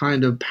it a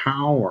kind of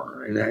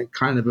power and a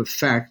kind of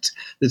effect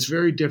that's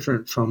very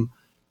different from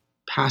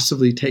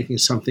passively taking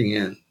something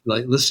in,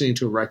 like listening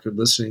to a record,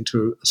 listening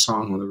to a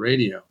song on the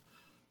radio.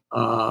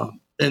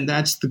 And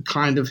that's the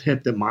kind of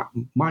hit that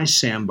my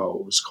Sambo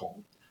was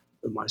called.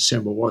 My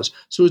Sambo was.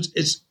 So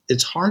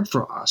it's hard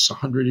for us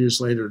 100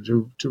 years later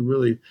to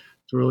really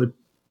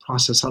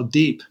process how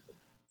deep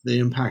the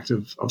impact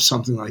of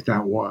something like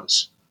that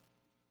was.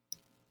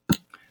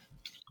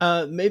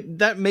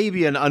 That may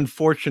be an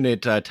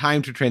unfortunate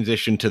time to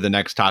transition to the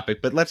next topic,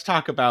 but let's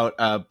talk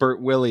about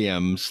Bert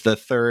Williams, the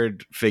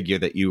third figure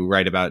that you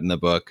write about in the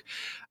book.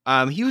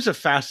 He was a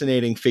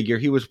fascinating figure.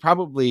 He was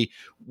probably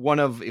one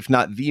of, if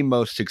not the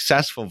most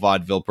successful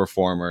vaudeville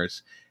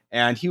performers.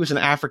 And he was an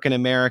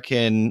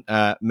African-American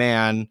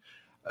man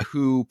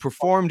who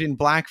performed in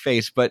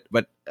blackface, but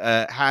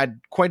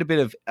had quite a bit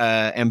of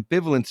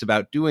ambivalence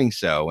about doing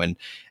so, and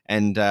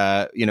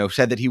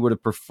said that he would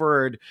have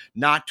preferred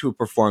not to have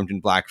performed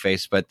in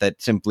blackface, but that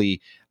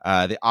simply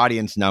the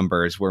audience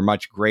numbers were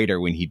much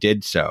greater when he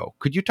did so.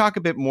 Could you talk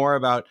a bit more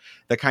about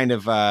the kind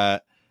of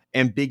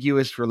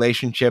ambiguous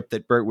relationship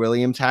that Bert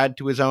Williams had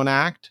to his own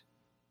act?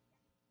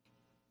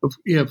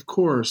 Yeah, of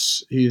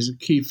course. He's a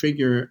key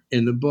figure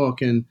in the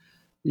book, and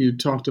you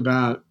talked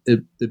about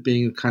it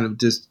being kind of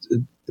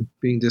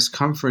being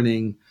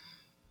discomforting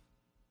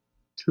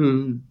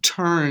to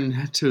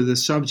turn to the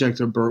subject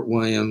of Bert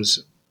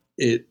Williams.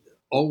 It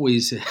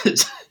always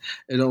is.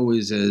 It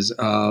always is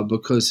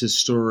because his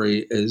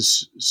story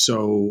is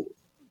so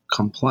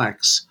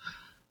complex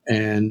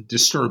and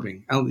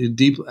disturbing,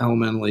 deeply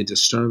elementally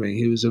disturbing.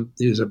 He was a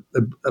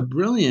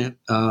brilliant,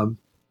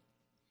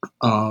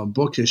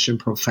 bookish and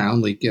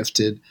profoundly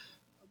gifted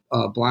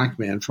black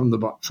man from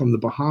the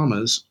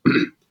Bahamas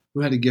who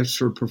had a gift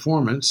for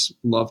performance,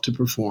 loved to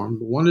perform,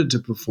 wanted to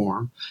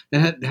perform,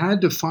 and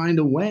had to find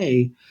a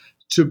way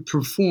to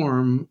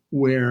perform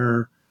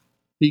where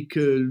he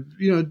could,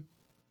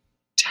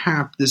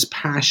 tap this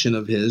passion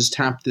of his,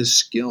 tap this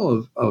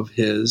skill of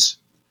his,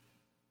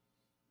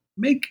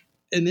 make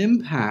an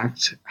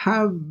impact,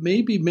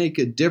 maybe make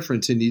a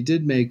difference. And he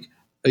did make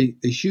a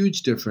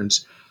huge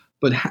difference,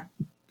 but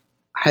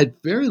had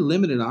very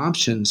limited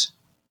options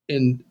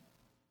in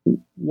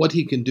what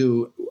he can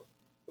do,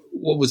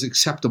 what was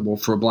acceptable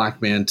for a black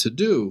man to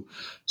do.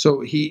 So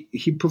he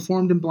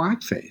performed in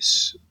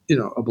blackface,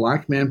 a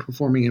black man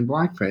performing in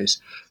blackface.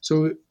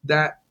 So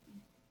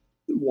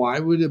why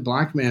would a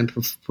black man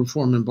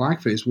perform in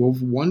blackface? Well,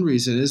 one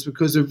reason is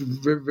because there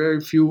are very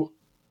few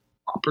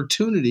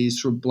opportunities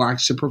for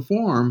blacks to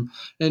perform,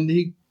 and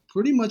he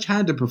pretty much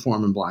had to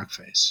perform in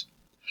blackface.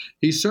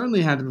 He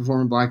certainly had to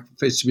perform in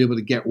blackface to be able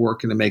to get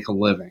work and to make a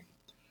living.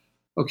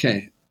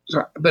 Okay,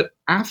 but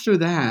after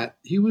that,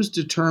 he was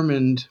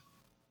determined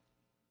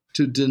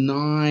to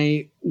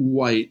deny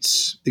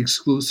whites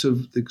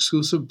exclusive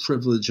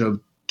privilege of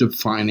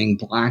defining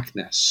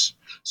blackness.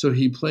 So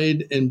he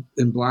played in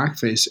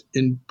blackface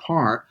in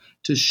part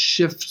to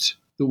shift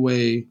the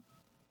way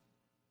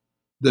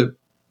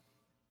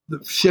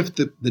shift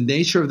the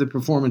nature of the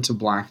performance of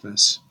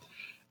blackness,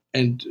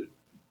 and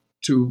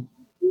to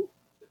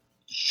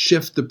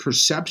shift the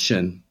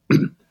perception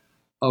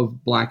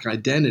of black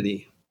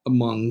identity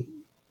among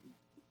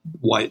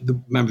the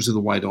members of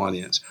the white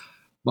audience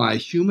by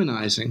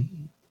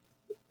humanizing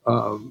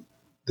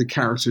the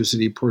characters that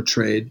he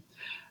portrayed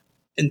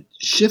and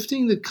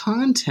shifting the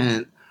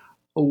content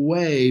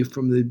away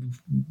from the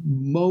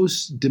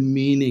most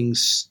demeaning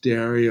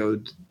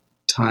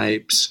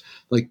stereotypes,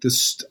 like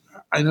this.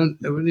 I don't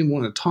even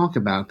want to talk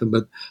about them,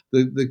 but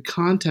the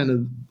content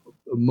of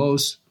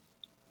most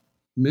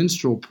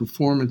minstrel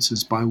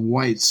performances by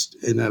whites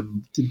in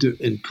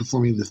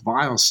performing this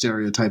vile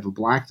stereotype of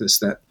blackness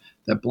that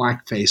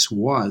blackface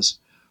was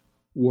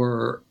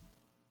were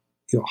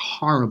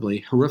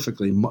horribly,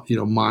 horrifically,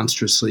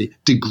 monstrously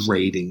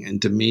degrading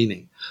and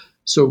demeaning.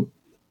 So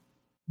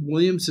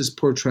Williams's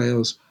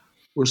portrayals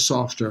were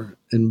softer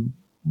and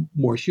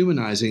more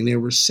humanizing. They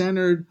were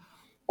centered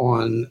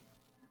on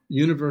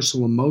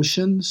universal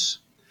emotions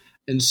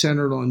and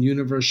centered on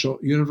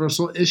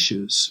universal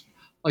issues,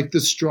 like the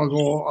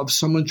struggle of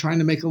someone trying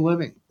to make a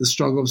living, the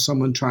struggle of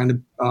someone trying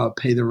to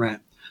pay the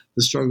rent,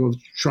 the struggle of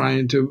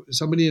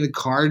somebody in a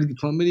card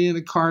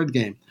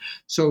game.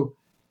 So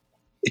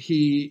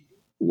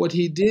what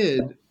he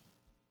did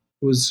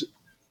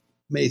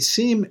may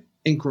seem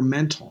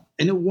incremental,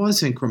 and it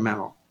was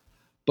incremental,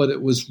 but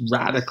it was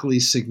radically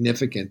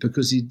significant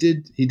because he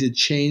did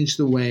change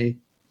the way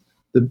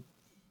the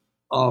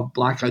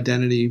Black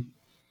identity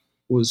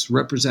was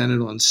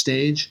represented on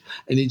stage,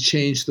 and he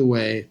changed the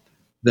way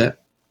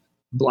that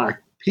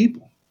Black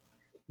people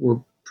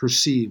were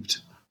perceived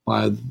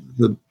by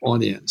the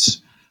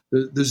audience.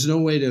 There's no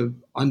way to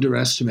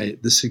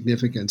underestimate the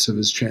significance of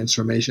his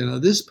transformation. Now,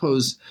 this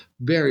posed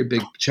very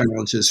big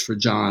challenges for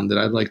John that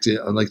I'd like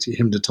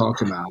him to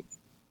talk about.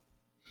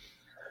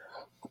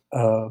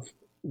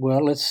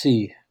 Well, let's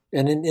see.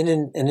 And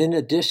in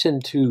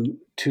addition to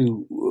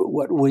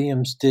what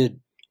Williams did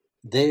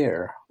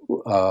there,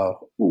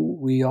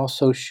 we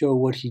also show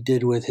what he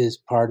did with his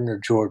partner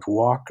George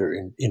Walker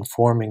in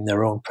forming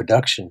their own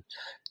production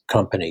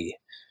company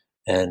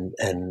and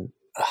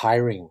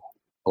hiring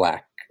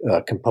Black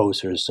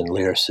composers and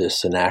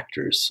lyricists and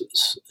actors,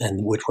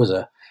 and which was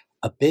a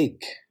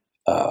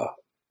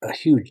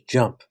huge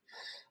jump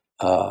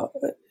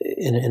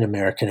in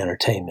American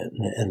entertainment.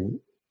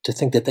 And to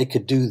think that they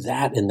could do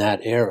that in that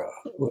era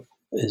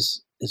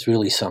is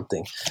really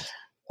something.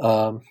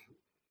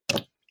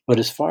 But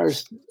as far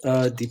as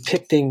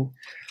depicting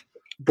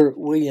Bert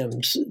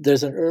Williams,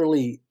 there's an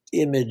early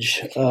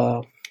image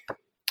of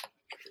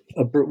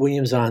Bert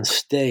Williams on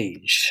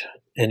stage,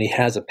 and he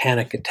has a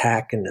panic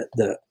attack, and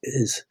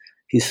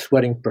he's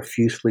sweating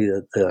profusely.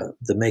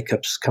 The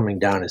makeup's coming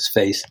down his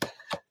face,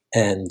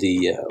 and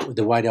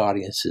the white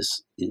audience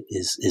is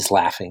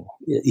laughing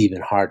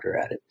even harder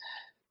at it.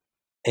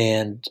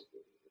 And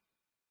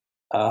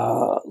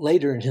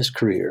later in his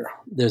career,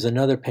 there's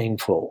another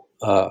painful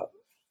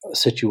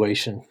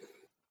situation.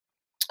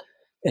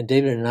 And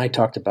David and I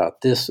talked about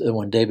this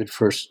when David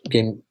first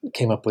came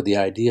up with the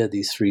idea of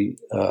these three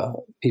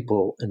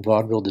people in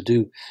vaudeville to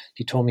do.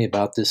 He told me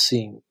about this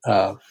scene.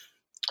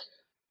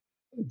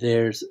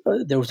 There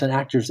was an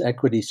Actors'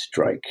 Equity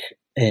strike,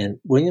 and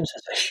Williams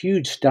is a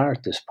huge star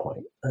at this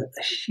point,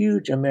 a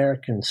huge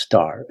American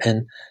star,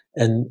 and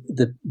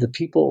the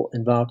people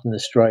involved in the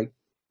strike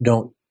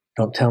don't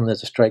tell him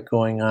there's a strike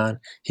going on.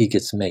 He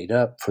gets made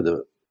up for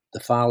the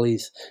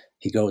follies.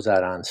 He goes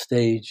out on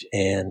stage,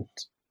 and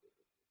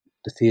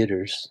the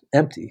theater's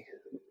empty.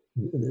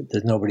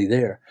 There's nobody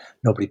there.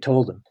 Nobody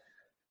told him.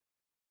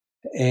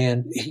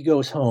 And he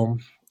goes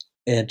home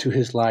and to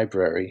his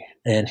library,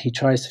 and he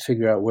tries to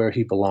figure out where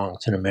he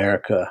belongs in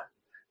America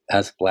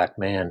as a Black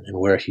man and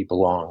where he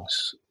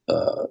belongs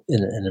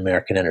in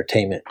American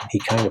entertainment. He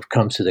kind of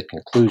comes to the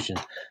conclusion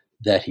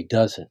that he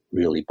doesn't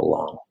really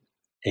belong.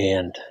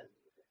 And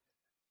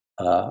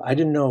I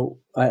didn't know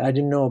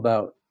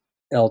about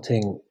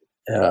Elting.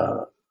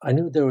 I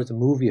knew there was a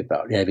movie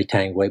about Abby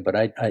Tangway, but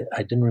I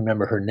didn't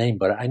remember her name.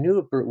 But I knew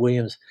of Bert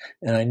Williams,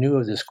 and I knew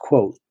of this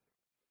quote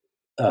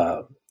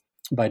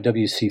by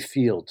W.C.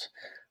 Fields,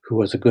 who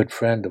was a good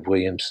friend of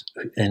Williams.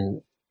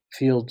 And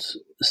Fields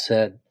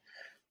said,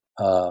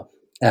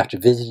 after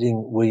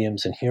visiting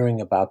Williams and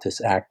hearing about this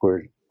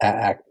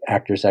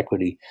Actors'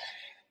 Equity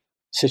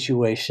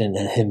situation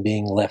and him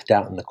being left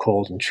out in the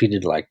cold and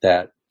treated like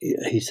that,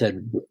 he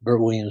said, Bert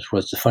Williams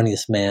was the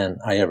funniest man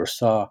I ever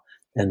saw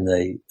and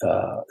the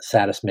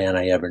saddest man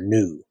I ever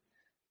knew.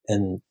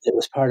 And it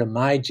was part of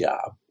my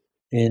job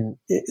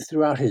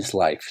throughout his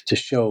life to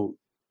try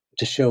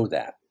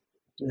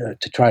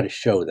to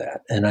show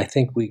that. And I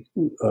think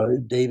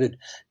David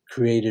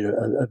created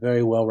a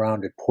very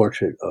well-rounded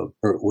portrait of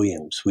Bert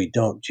Williams. We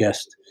don't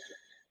just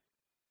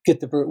get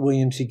the Bert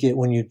Williams you get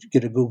when you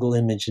get a Google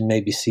image and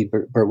maybe see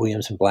Bert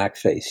Williams in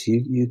blackface.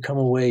 You come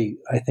away,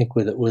 I think,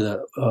 with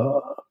a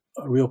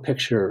real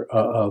picture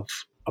of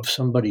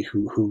somebody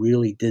who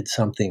really did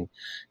something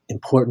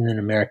important in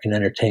American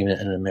entertainment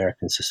and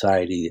American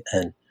society,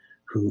 and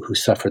who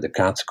suffered the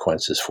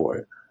consequences for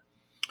it.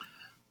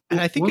 And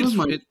I think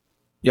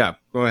yeah,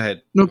 go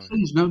ahead. No,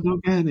 please, no, go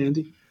ahead,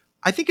 Andy.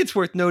 I think it's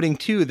worth noting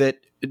too that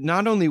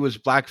not only was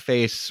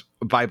blackface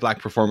by Black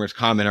performers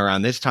common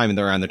around this time and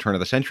around the turn of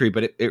the century,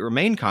 but it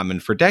remained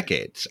common for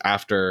decades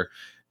after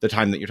the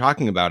time that you're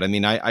talking about. I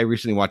mean, I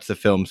recently watched the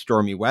film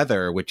Stormy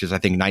Weather, which is, I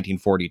think,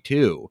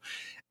 1942.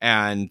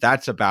 And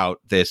that's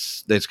about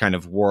this kind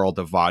of world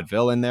of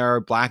vaudeville. And there are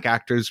Black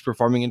actors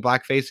performing in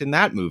blackface in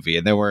that movie.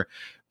 And there were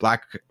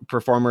Black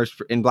performers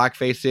in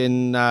blackface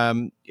in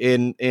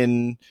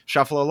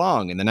Shuffle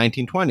Along in the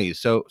 1920s.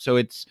 So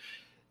it's,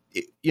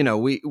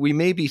 we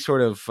may be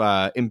sort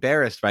of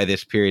embarrassed by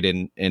this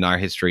period in our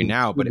history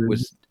now, but it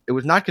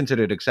was not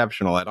considered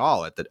exceptional at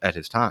all at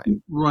his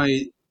time.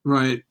 Right.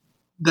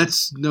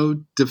 that's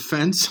no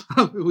defense.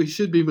 We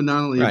should be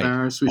not only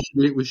embarrassed,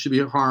 we should be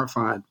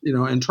horrified,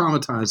 and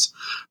traumatized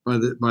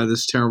by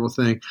this terrible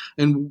thing.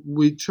 And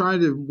we try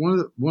to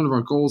one of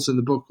our goals in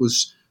the book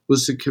was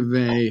to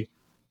convey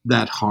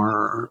that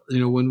horror.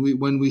 When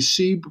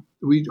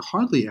we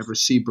hardly ever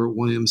see Burt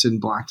Williams in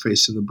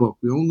blackface in the book.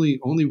 We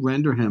only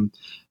render him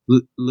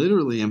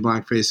literally in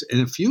blackface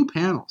in a few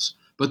panels,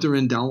 but they're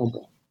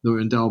indelible.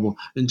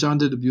 And John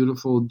did a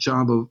beautiful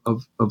job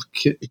of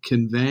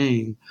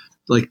conveying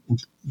like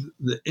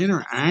the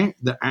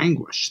the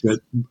anguish that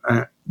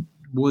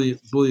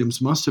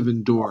Williams must have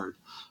endured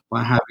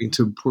by having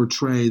to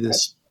portray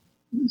this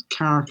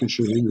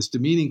caricature, this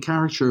demeaning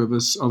caricature of a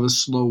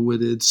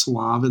slow-witted,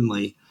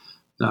 slovenly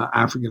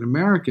African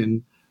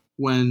American,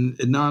 when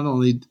it not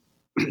only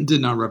did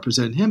not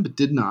represent him, but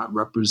did not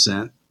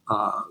represent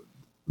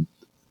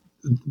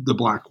the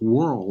black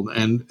world,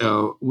 and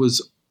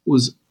was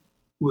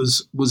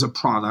a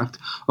product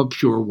of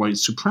pure white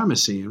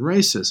supremacy and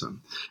racism.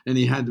 And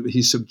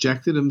he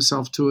subjected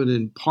himself to it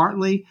in part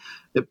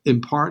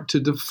to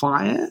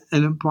defy it,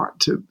 and in part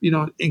to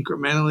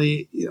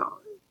incrementally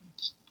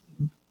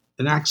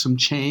enact some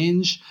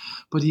change,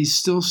 but he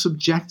still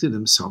subjected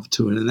himself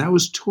to it, and that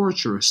was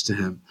torturous to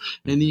him.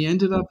 And he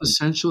ended up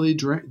essentially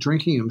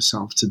drinking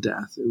himself to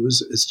death.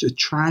 It's a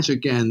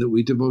tragic end that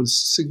we devote a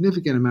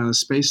significant amount of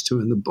space to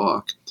in the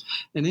book.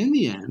 And in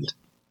the end,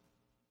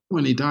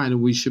 when he died,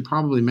 and we should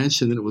probably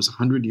mention that it was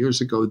 100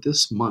 years ago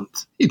this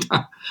month. He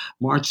died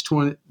March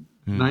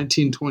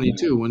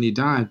 1922 when he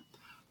died.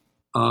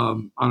 I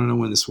don't know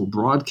when this will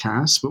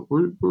broadcast, but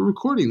we're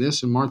recording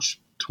this in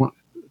March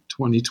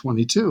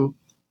 2022.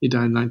 He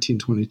died in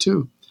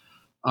 1922.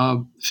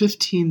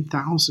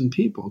 15,000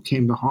 people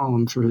came to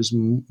Harlem for his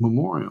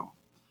memorial.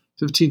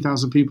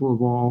 15,000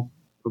 people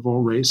of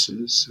all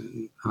races,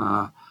 and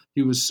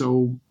he was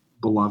so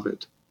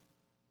beloved,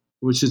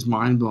 which is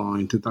mind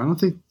blowing. I don't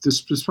think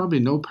there's probably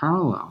no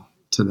parallel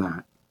to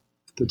that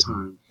at the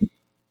time.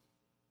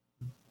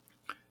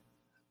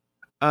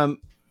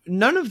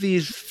 None of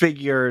these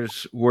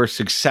figures were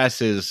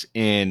successes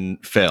in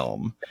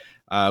film.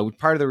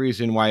 Part of the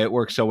reason why it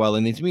works so well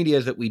in these media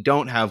is that we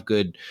don't have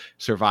good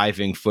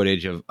surviving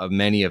footage of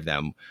many of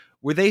them.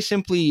 Were they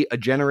simply a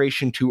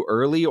generation too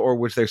early, or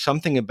was there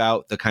something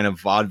about the kind of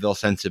vaudeville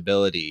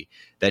sensibility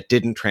that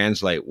didn't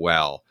translate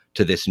well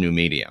to this new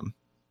medium?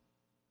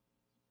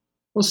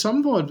 Well,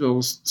 some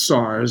vaudeville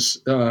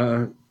stars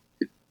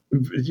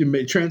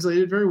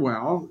translated very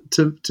well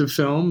to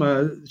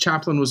film.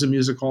 Chaplin was a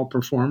music hall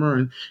performer,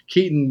 and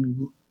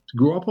Keaton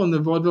grew up on the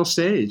vaudeville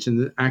stage in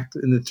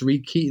the Three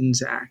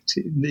Keatons act.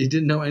 He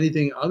didn't know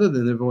anything other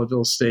than the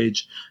vaudeville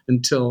stage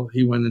until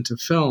he went into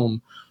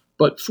film.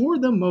 But for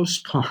the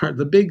most part,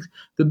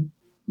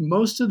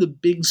 most of the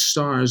big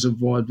stars of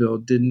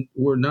vaudeville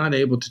were not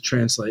able to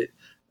translate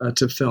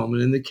to film.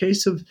 And in the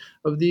case of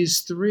these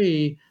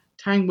three,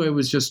 Tangway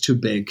was just too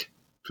big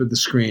for the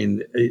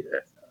screen.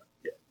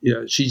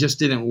 She just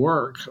didn't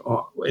work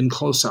in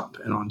close-up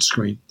and on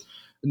screen.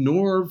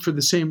 Nor, for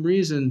the same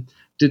reason,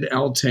 did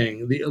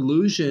Elting. The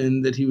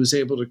illusion that he was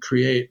able to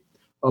create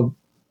of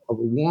a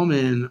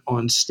woman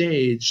on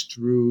stage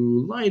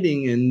through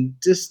lighting and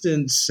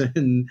distance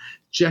and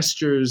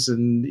gestures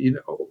and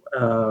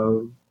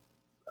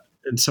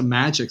and some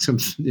magic,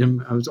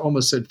 I was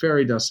almost said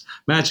fairy dust,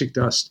 magic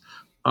dust,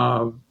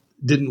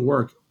 didn't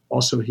work.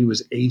 Also, he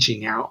was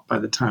aging out by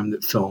the time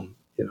that film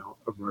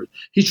emerged.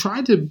 He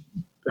tried to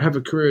have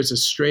a career as a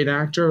straight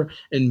actor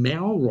in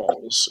male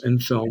roles in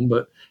film,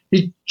 but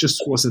he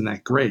just wasn't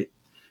that great.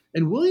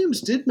 And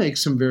Williams did make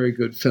some very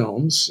good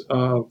films,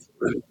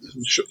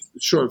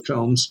 short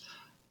films,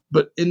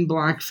 but in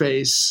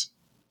blackface.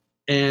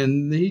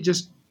 And he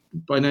just,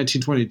 by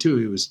 1922,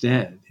 he was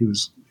dead. He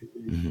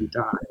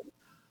died.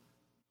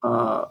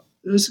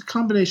 It was a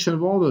combination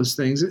of all those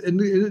things. In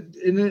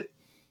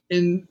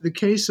the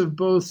case of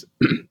both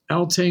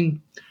Elting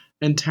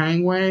and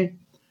Tangway,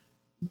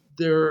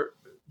 they were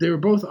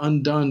both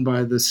undone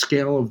by the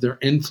scale of their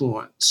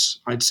influence,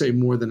 I'd say,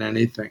 more than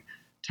anything.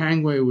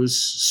 Tangway was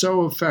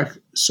so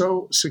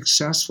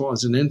successful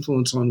as an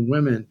influence on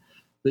women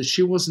that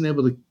she wasn't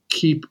able to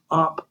keep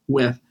up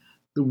with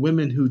the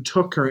women who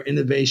took her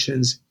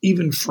innovations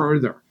even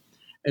further.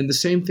 And the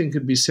same thing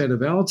could be said of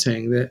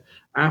Elting, that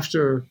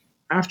after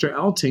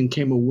Elting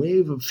came a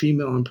wave of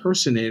female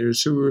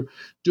impersonators who were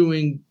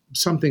doing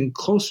something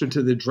closer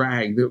to the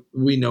drag that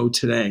we know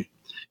today,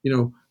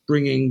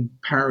 bringing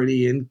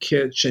parody and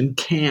kitsch and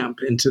camp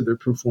into their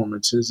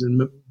performances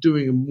and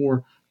doing a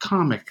more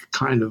comic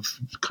kind of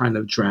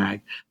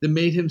drag that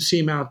made him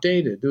seem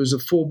outdated. There was a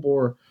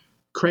full-bore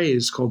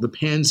craze called the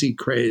pansy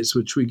craze,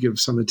 which we give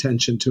some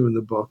attention to in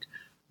the book,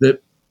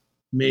 that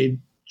made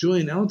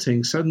Julian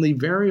Elting suddenly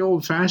very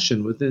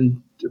old-fashioned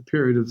within a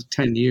period of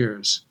 10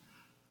 years.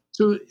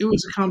 So it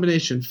was a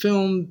combination.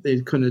 Film,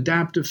 they couldn't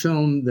adapt to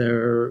film.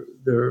 The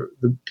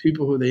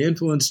people who they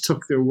influenced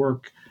took their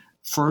work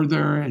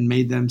further and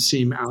made them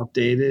seem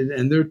outdated,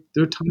 and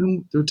their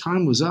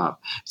time was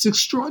up. It's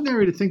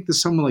extraordinary to think that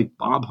someone like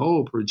Bob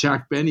Hope or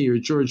Jack Benny or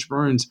George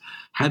Burns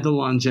had the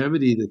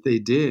longevity that they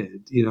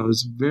did.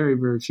 There's very,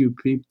 very few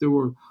people. There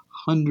were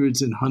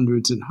hundreds and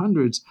hundreds and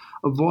hundreds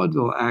of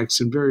vaudeville acts,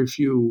 and very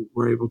few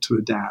were able to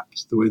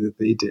adapt the way that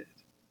they did.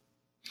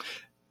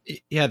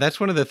 Yeah, that's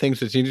one of the things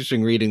that's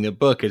interesting reading the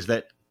book, is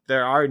that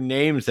there are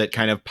names that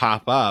kind of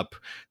pop up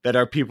that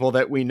are people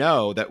that we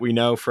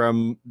know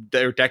from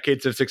their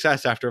decades of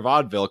success after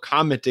vaudeville,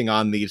 commenting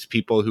on these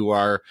people who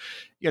are,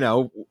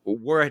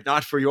 were it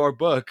not for your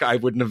book, I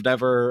wouldn't have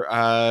never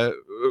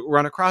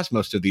run across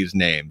most of these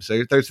names.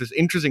 So there's this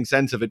interesting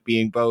sense of it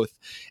being both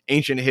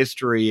ancient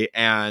history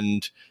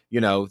and,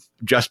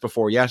 just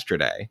before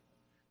yesterday.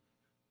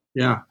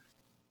 Yeah.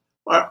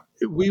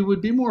 We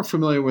would be more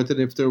familiar with it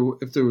if there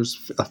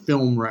was a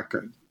film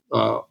record,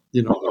 of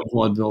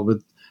vaudeville, but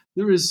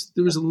there was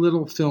a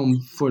little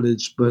film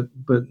footage, but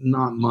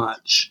not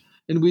much.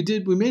 And we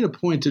made a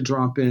point to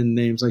drop in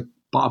names like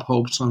Bob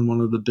Hope's on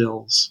one of the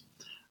bills.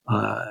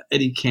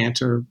 Eddie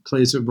Cantor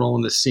plays a role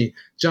in the scene.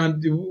 John,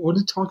 do you want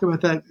to talk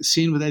about that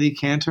scene with Eddie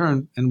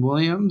Cantor and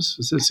Williams?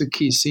 Is this a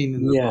key scene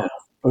in the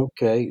book?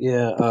 Okay,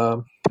 yeah.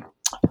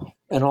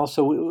 And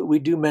also, we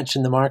do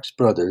mention the Marx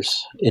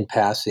Brothers in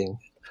passing,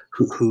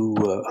 who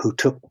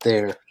took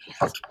their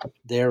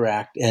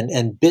act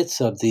and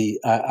bits of the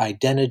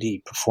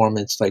identity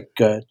performance, like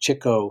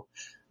Chico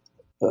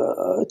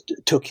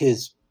took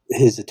his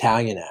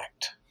Italian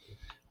act.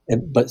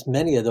 But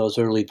many of those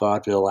early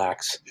vaudeville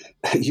acts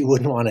you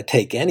wouldn't want to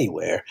take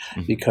anywhere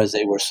because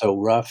they were so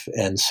rough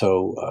and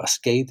so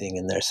scathing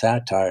in their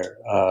satire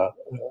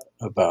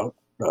about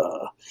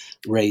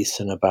race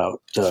and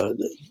about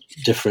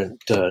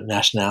different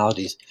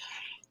nationalities.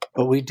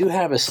 But we do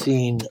have a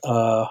scene,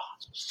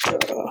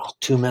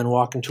 two men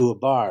walk into a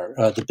bar.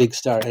 The big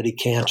star Eddie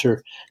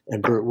Cantor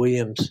and Burt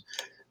Williams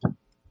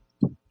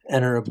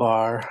enter a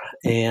bar,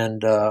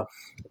 and I'm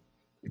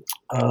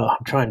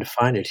trying to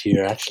find it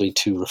here actually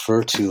to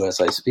refer to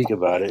as I speak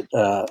about it.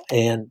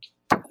 And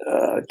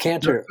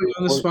Cantor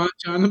on the spot,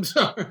 John. I'm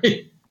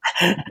sorry.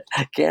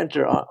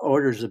 Cantor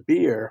orders a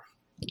beer,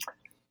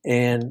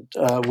 and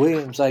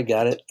Williams, I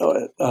got it.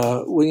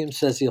 Williams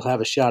says he'll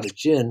have a shot of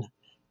gin.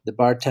 The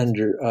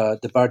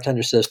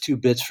bartender says 2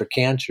 bits for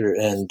Cantor,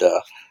 and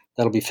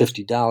that'll be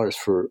 $50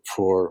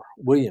 for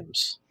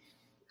Williams.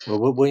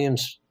 Well,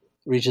 Williams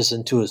reaches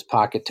into his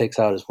pocket, takes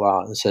out his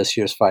wallet, and says,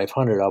 "Here's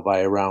 $500. I'll buy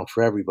a round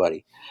for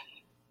everybody."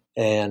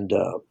 And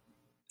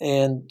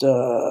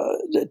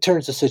it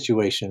turns the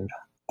situation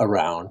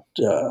around,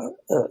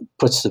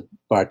 puts the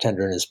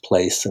bartender in his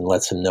place, and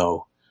lets him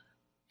know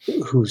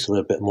who's a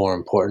little bit more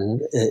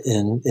important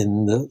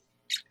in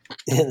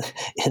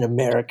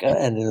America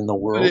and in the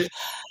world.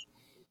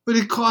 But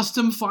it cost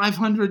him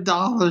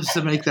 $500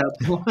 to make that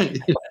point.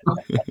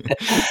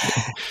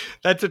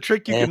 That's a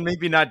trick you can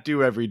maybe not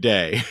do every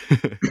day.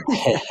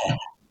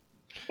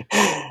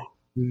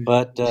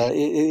 But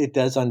it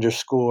does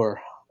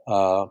underscore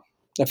a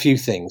few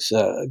things.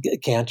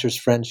 Cantor's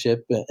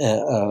friendship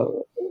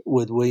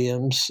with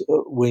Williams,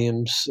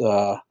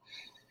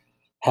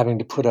 having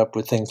to put up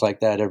with things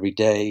like that every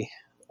day,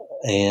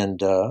 and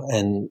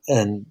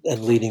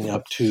leading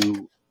up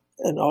to,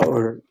 and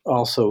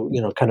also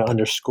kind of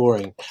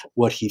underscoring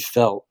what he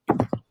felt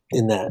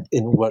in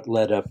what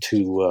led up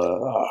to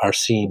our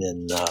scene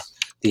in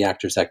the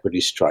Actors' Equity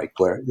Strike,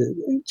 where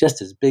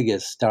just as big a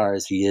star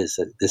as he is,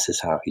 this is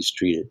how he's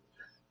treated.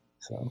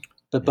 So,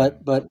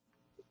 but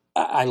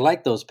I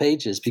like those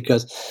pages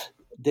because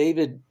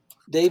David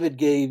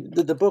gave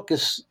the book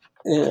is.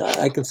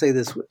 I can say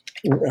this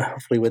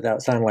hopefully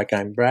without sounding like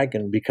I'm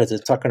bragging, because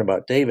it's talking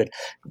about David.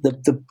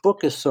 The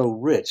book is so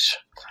rich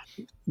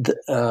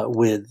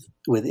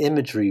with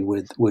imagery,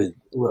 with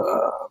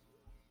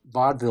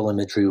vaudeville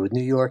imagery, with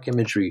New York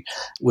imagery,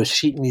 with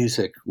sheet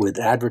music, with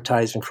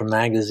advertising from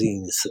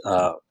magazines,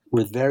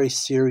 with very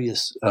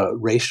serious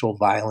racial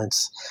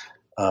violence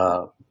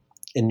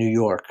in New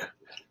York,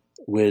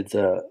 with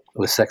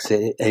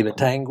Sexy Eva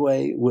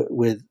Tangwe,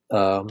 with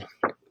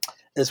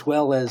as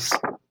well as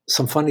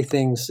some funny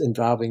things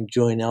involving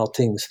Joy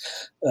Nelting's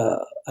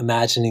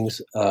imaginings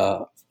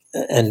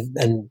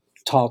and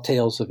tall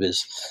tales of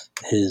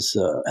his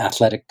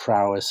athletic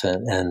prowess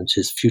and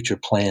his future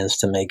plans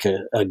to make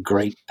a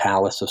great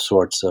palace of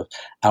sorts of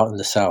out in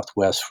the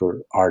Southwest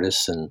for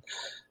artists and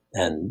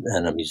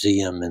a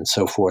museum and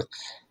so forth.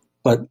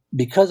 But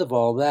because of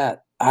all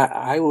that,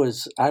 I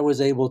was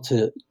able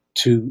to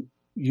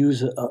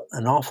use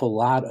an awful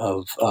lot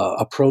of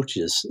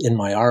approaches in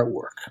my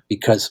artwork,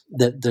 because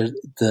the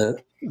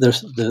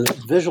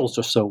visuals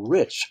are so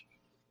rich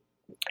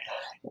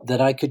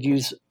that I could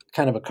use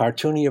kind of a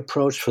cartoony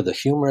approach for the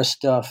humorous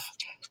stuff.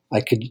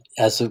 I could,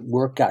 as the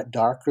work got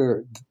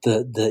darker,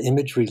 the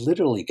imagery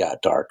literally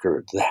got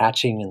darker. The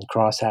hatching and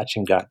cross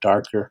hatching got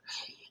darker,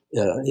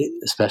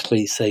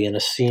 especially say in a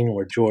scene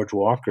where George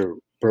Walker,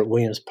 Burt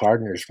Williams'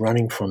 partner, is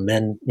running from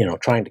men,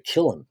 trying to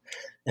kill him,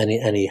 and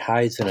he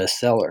hides in a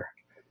cellar.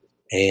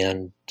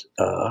 And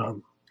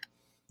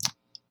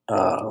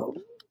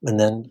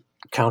then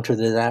counter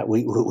to that,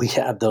 we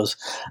have those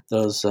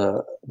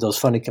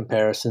funny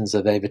comparisons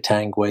of Eva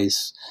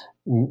Tanguay's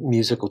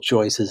musical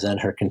choices and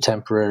her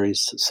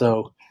contemporaries.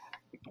 So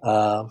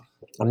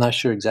I'm not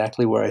sure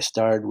exactly where I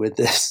started with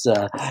this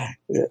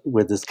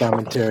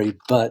commentary,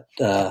 but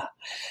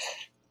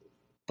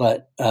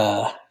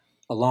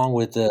along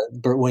with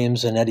Bert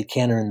Williams and Eddie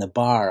Cantor in the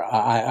bar,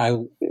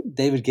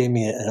 David gave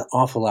me an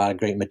awful lot of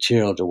great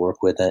material to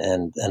work with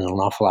and an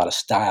awful lot of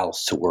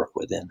styles to work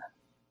within.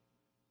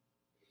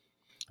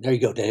 There you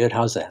go, David.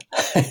 How's that?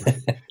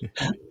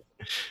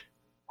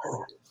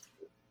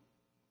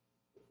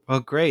 Well,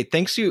 great.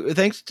 Thanks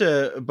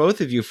to both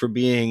of you for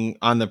being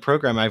on the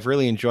program. I've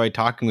really enjoyed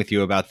talking with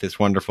you about this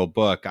wonderful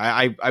book.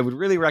 I would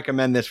really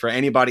recommend this for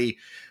anybody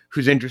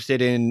who's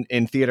interested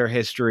in theater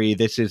history.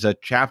 This is a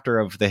chapter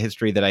of the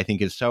history that I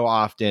think is so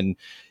often,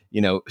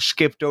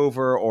 skipped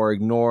over or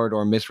ignored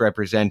or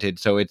misrepresented.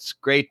 So it's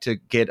great to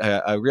get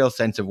a real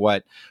sense of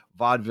what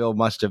vaudeville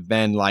must have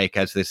been like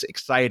as this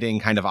exciting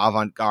kind of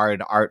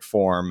avant-garde art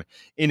form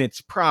in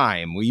its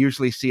prime. We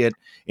usually see it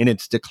in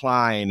its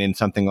decline in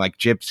something like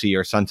Gypsy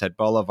or Sunset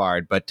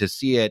Boulevard, but to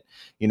see it,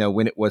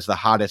 when it was the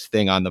hottest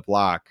thing on the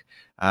block,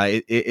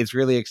 it's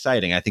really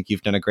exciting. I think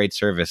you've done a great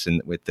service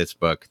with this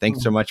book.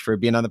 Thanks so much for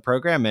being on the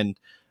program, and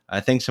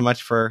thanks so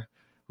much for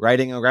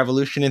writing A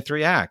Revolution in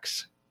 3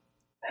 Acts.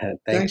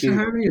 Thanks for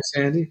having us,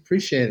 Andy.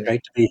 Appreciate it.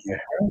 Great to be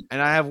here.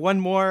 And I have one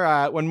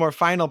more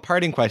final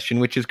parting question,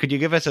 which is, could you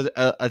give us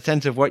a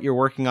sense of what you're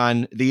working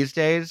on these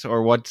days,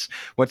 or what's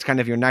kind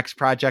of your next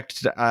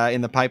project in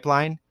the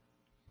pipeline?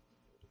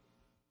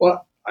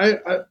 Well, I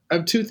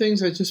have 2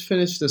 things. I just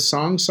finished the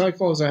song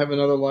cycle, as I have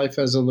another life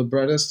as a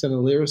librettist and a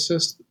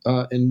lyricist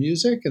in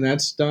music, and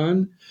that's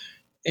done.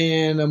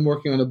 And I'm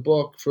working on a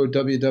book for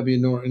W.W.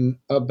 Norton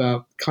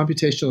about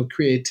computational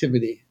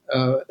creativity,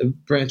 a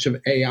branch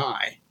of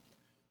AI.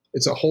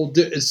 It's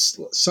it's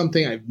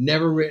something I've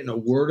never written a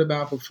word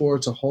about before.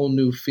 It's a whole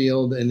new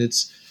field, and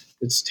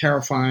it's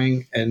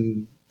terrifying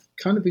and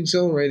kind of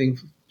exhilarating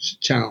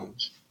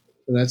challenge.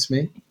 So that's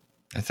me.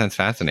 That sounds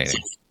fascinating.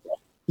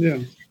 Yeah.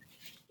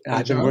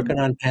 I've been working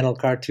on panel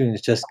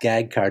cartoons, just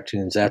gag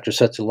cartoons. After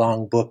such a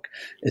long book,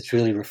 it's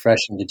really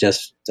refreshing to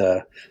just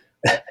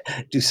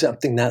do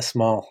something that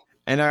small.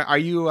 And are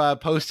you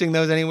posting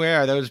those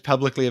anywhere? Are those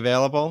publicly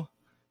available?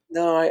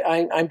 No,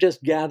 I'm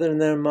just gathering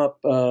them up,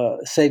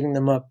 saving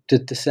them up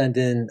to send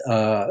in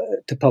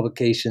to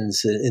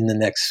publications in the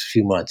next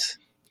few months.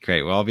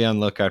 Great. Well, I'll be on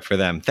the lookout for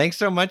them. Thanks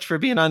so much for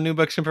being on New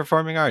Books in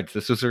Performing Arts.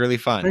 This was really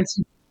fun. Thanks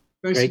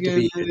Great again,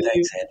 to be here.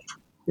 Thanks, Andy.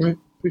 Right.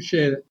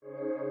 Appreciate it.